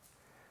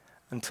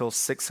 until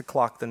 6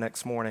 o'clock the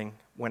next morning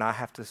when I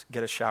have to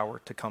get a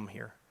shower to come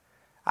here.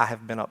 I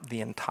have been up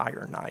the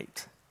entire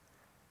night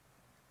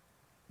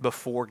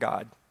before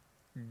God,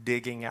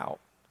 digging out.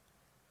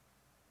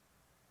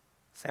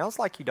 Sounds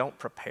like you don't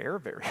prepare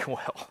very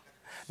well.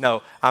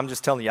 No, I'm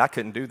just telling you, I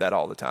couldn't do that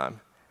all the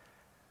time.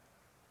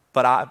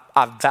 But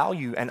I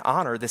value and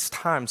honor this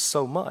time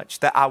so much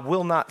that I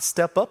will not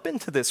step up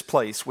into this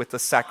place with a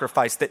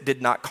sacrifice that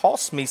did not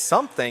cost me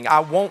something.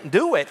 I won't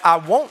do it. I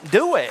won't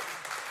do it.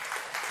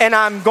 And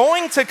I'm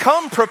going to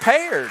come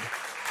prepared.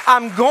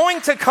 I'm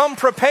going to come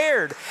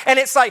prepared. And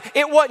it's like,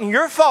 it wasn't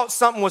your fault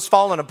something was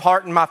falling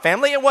apart in my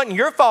family. It wasn't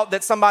your fault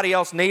that somebody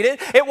else needed.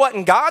 It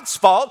wasn't God's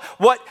fault.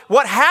 What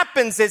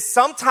happens is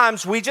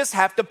sometimes we just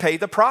have to pay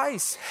the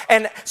price.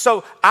 And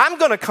so I'm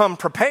going to come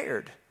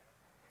prepared.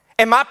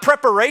 And my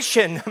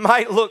preparation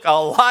might look a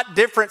lot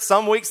different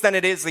some weeks than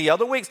it is the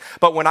other weeks.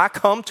 But when I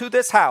come to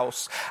this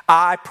house,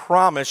 I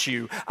promise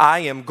you, I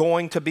am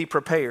going to be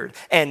prepared.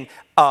 And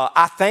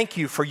I thank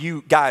you for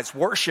you guys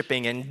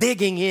worshiping and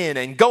digging in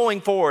and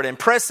going forward and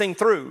pressing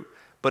through.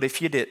 But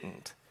if you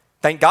didn't,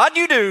 thank God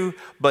you do,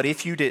 but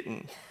if you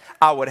didn't,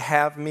 I would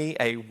have me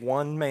a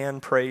one-man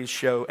praise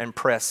show and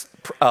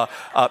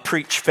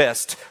preach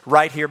fest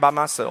right here by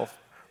myself.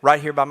 Right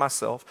here by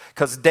myself.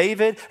 Because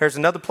David, there's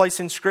another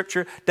place in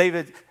Scripture,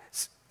 David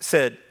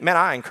said, man,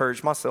 I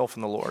encourage myself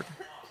in the Lord.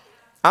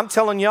 I'm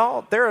telling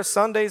y'all, there are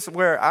Sundays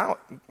where I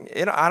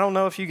don't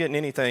know if you're getting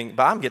anything,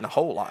 but I'm getting a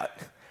whole lot.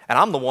 And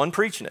I'm the one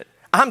preaching it.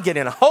 I'm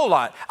getting a whole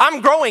lot. I'm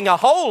growing a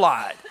whole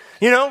lot.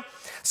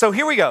 So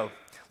here we go.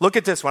 Look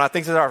at this one. I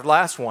think this is our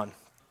last one.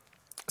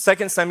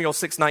 2 Samuel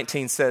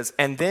 6:19 says,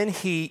 and then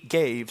he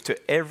gave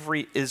to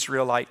every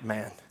Israelite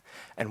man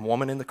and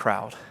woman in the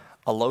crowd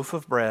a loaf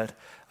of bread,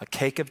 a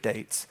cake of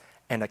dates,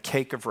 and a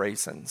cake of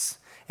raisins.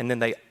 And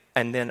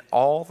then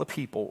all the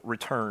people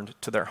returned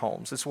to their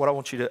homes. This is what I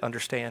want you to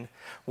understand.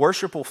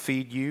 Worship will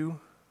feed you,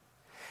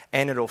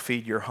 and it'll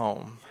feed your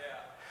home. Yeah.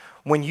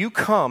 When you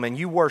come and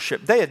you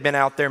worship, they had been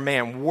out there,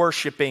 man,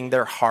 worshiping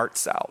their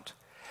hearts out.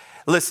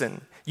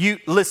 Listen,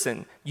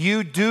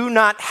 you do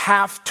not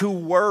have to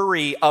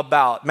worry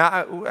about,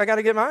 I got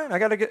to get mine. I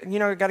got to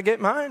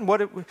get mine.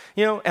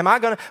 Am I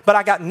going to, but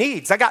I got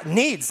needs.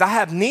 I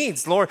have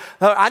needs, Lord.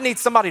 I need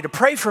somebody to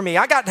pray for me.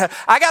 I got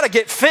to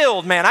get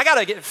filled, man. I got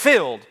to get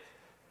filled.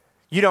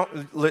 You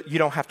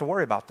don't have to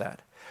worry about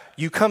that.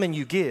 You come and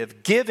you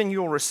give and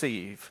you'll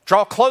receive.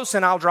 Draw close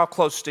and I'll draw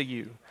close to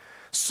you.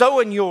 Sow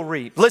and you'll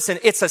reap. Listen,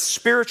 it's a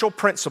spiritual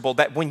principle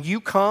that when you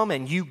come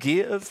and you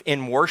give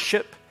in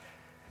worship,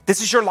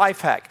 this is your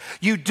life hack.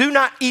 You do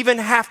not even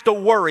have to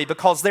worry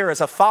because there is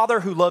a Father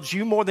who loves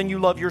you more than you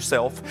love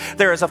yourself.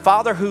 There is a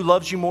Father who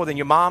loves you more than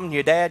your mom,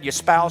 your dad, your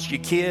spouse,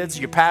 your kids,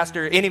 your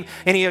pastor,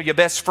 any of your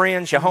best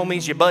friends, your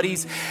homies, your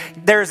buddies.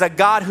 There is a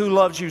God who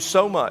loves you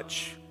so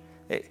much.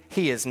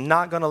 He is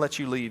not going to let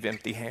you leave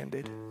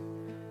empty-handed.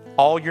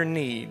 All your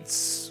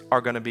needs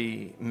are going to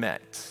be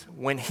met.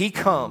 When he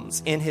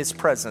comes in his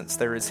presence,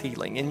 there is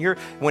healing.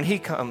 When he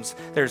comes,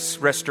 there's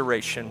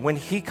restoration. When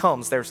he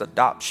comes, there's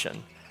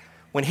adoption.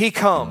 When he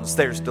comes,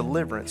 there's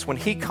deliverance. When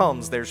he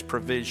comes, there's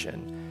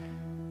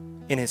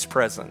provision in his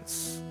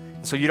presence.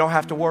 So you don't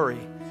have to worry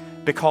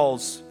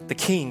because the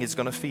King is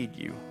going to feed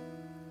you.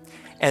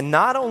 And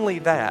not only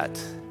that,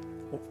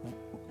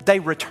 they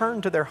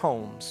return to their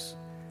homes.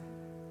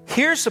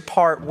 Here's the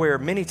part where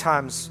many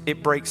times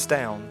it breaks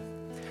down.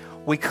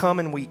 We come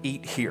and we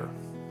eat here.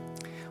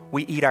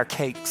 We eat our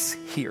cakes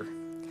here.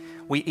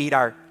 We eat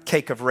our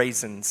cake of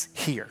raisins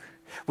here.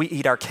 We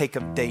eat our cake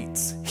of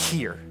dates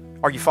here.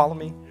 Are you following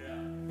me?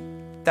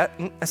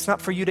 That's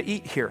not for you to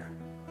eat here.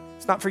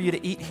 It's not for you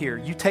to eat here.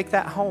 You take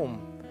that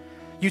home.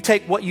 You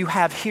take what you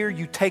have here,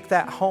 you take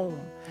that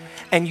home,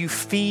 and you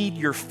feed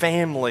your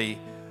family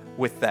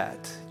with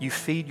that. You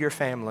feed your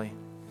family.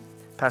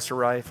 Pastor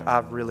Rife,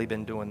 I've really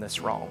been doing this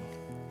wrong.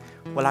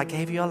 Well, I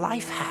gave you a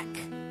life hack.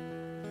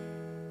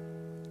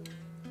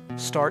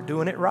 Start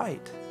doing it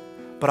right.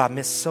 But I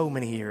missed so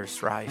many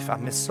years, Rife. I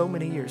missed so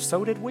many years.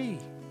 So did we.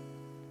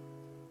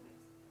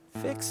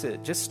 Fix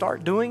it. Just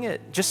start doing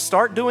it. Just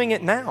start doing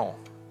it now.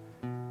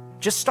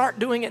 Just start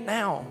doing it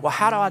now. Well,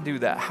 how do I do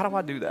that? How do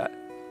I do that?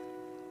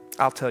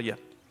 I'll tell you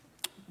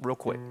real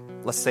quick.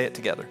 Let's say it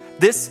together.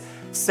 This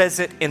says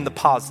it in the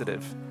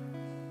positive.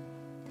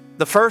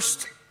 The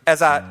first,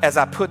 as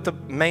I put the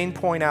main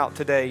point out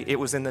today, it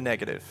was in the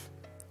negative.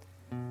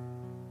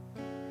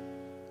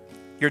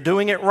 You're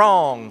doing it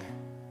wrong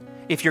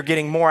if you're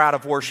getting more out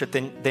of worship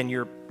than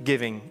you're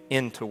giving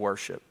into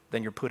worship,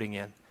 than you're putting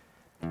in.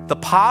 The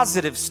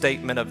positive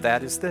statement of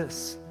that is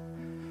this.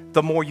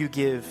 The more you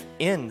give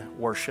in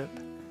worship,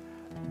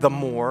 the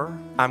more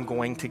I'm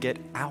going to get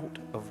out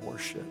of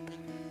worship.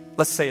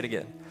 Let's say it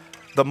again.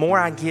 The more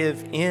I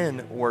give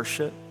in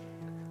worship,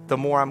 the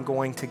more I'm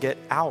going to get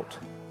out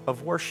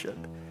of worship.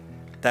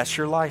 That's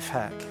your life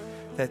hack.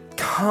 That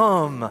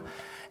come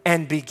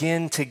and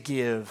begin to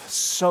give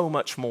so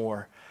much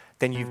more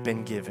than you've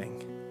been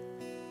giving.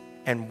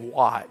 And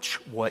watch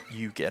what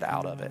you get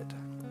out of it.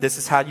 This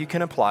is how you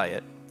can apply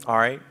it. All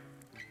right?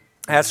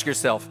 Ask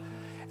yourself,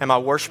 am I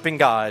worshiping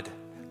God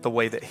the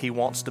way that He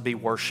wants to be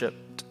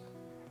worshiped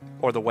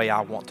or the way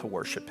I want to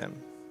worship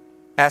Him?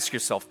 Ask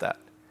yourself that.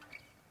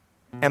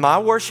 Am I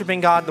worshiping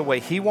God the way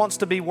He wants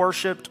to be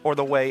worshiped or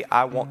the way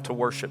I want to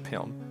worship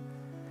Him?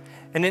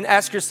 And then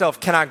ask yourself,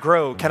 can I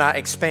grow? Can I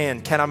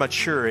expand? Can I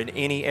mature in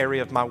any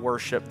area of my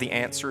worship? The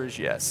answer is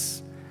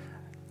yes.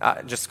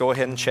 Just go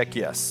ahead and check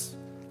yes.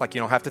 Like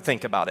you don't have to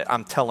think about it.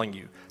 I'm telling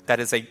you, that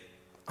is a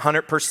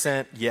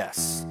 100%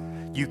 yes.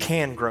 You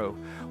can grow.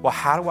 Well,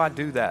 how do I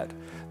do that?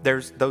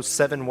 There's those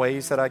 7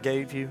 ways that I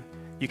gave you.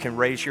 You can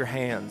raise your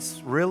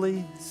hands.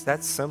 Really? Is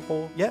that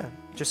simple? Yeah,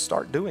 just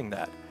start doing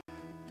that.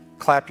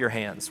 Clap your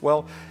hands.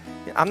 Well,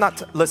 I'm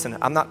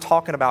not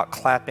talking about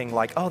clapping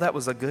like, oh, that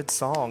was a good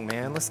song,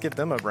 man. Let's give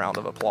them a round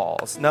of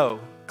applause.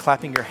 No,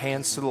 clapping your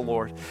hands to the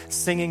Lord,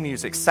 singing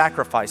music,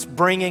 sacrifice,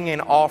 bringing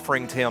an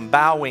offering to Him,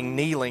 bowing,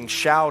 kneeling,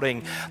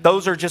 shouting.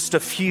 Those are just a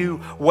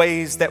few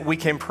ways that we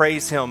can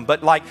praise Him.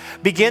 But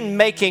begin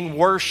making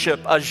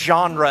worship a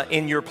genre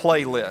in your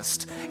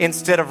playlist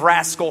instead of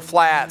Rascal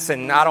Flatts.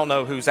 And I don't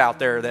know who's out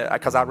there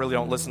because I really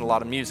don't listen to a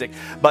lot of music.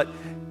 But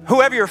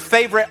whoever your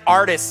favorite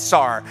artists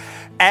are,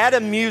 add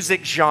a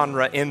music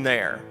genre in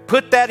there.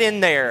 Put that in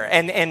there.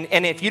 And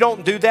if you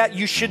don't do that,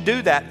 you should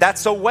do that.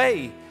 That's a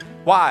way.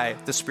 Why?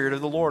 The Spirit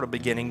of the Lord will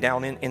begin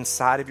down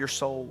inside of your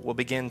soul, will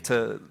begin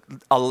to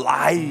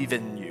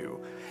aliven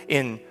you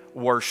in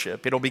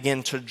worship. It'll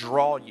begin to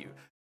draw you.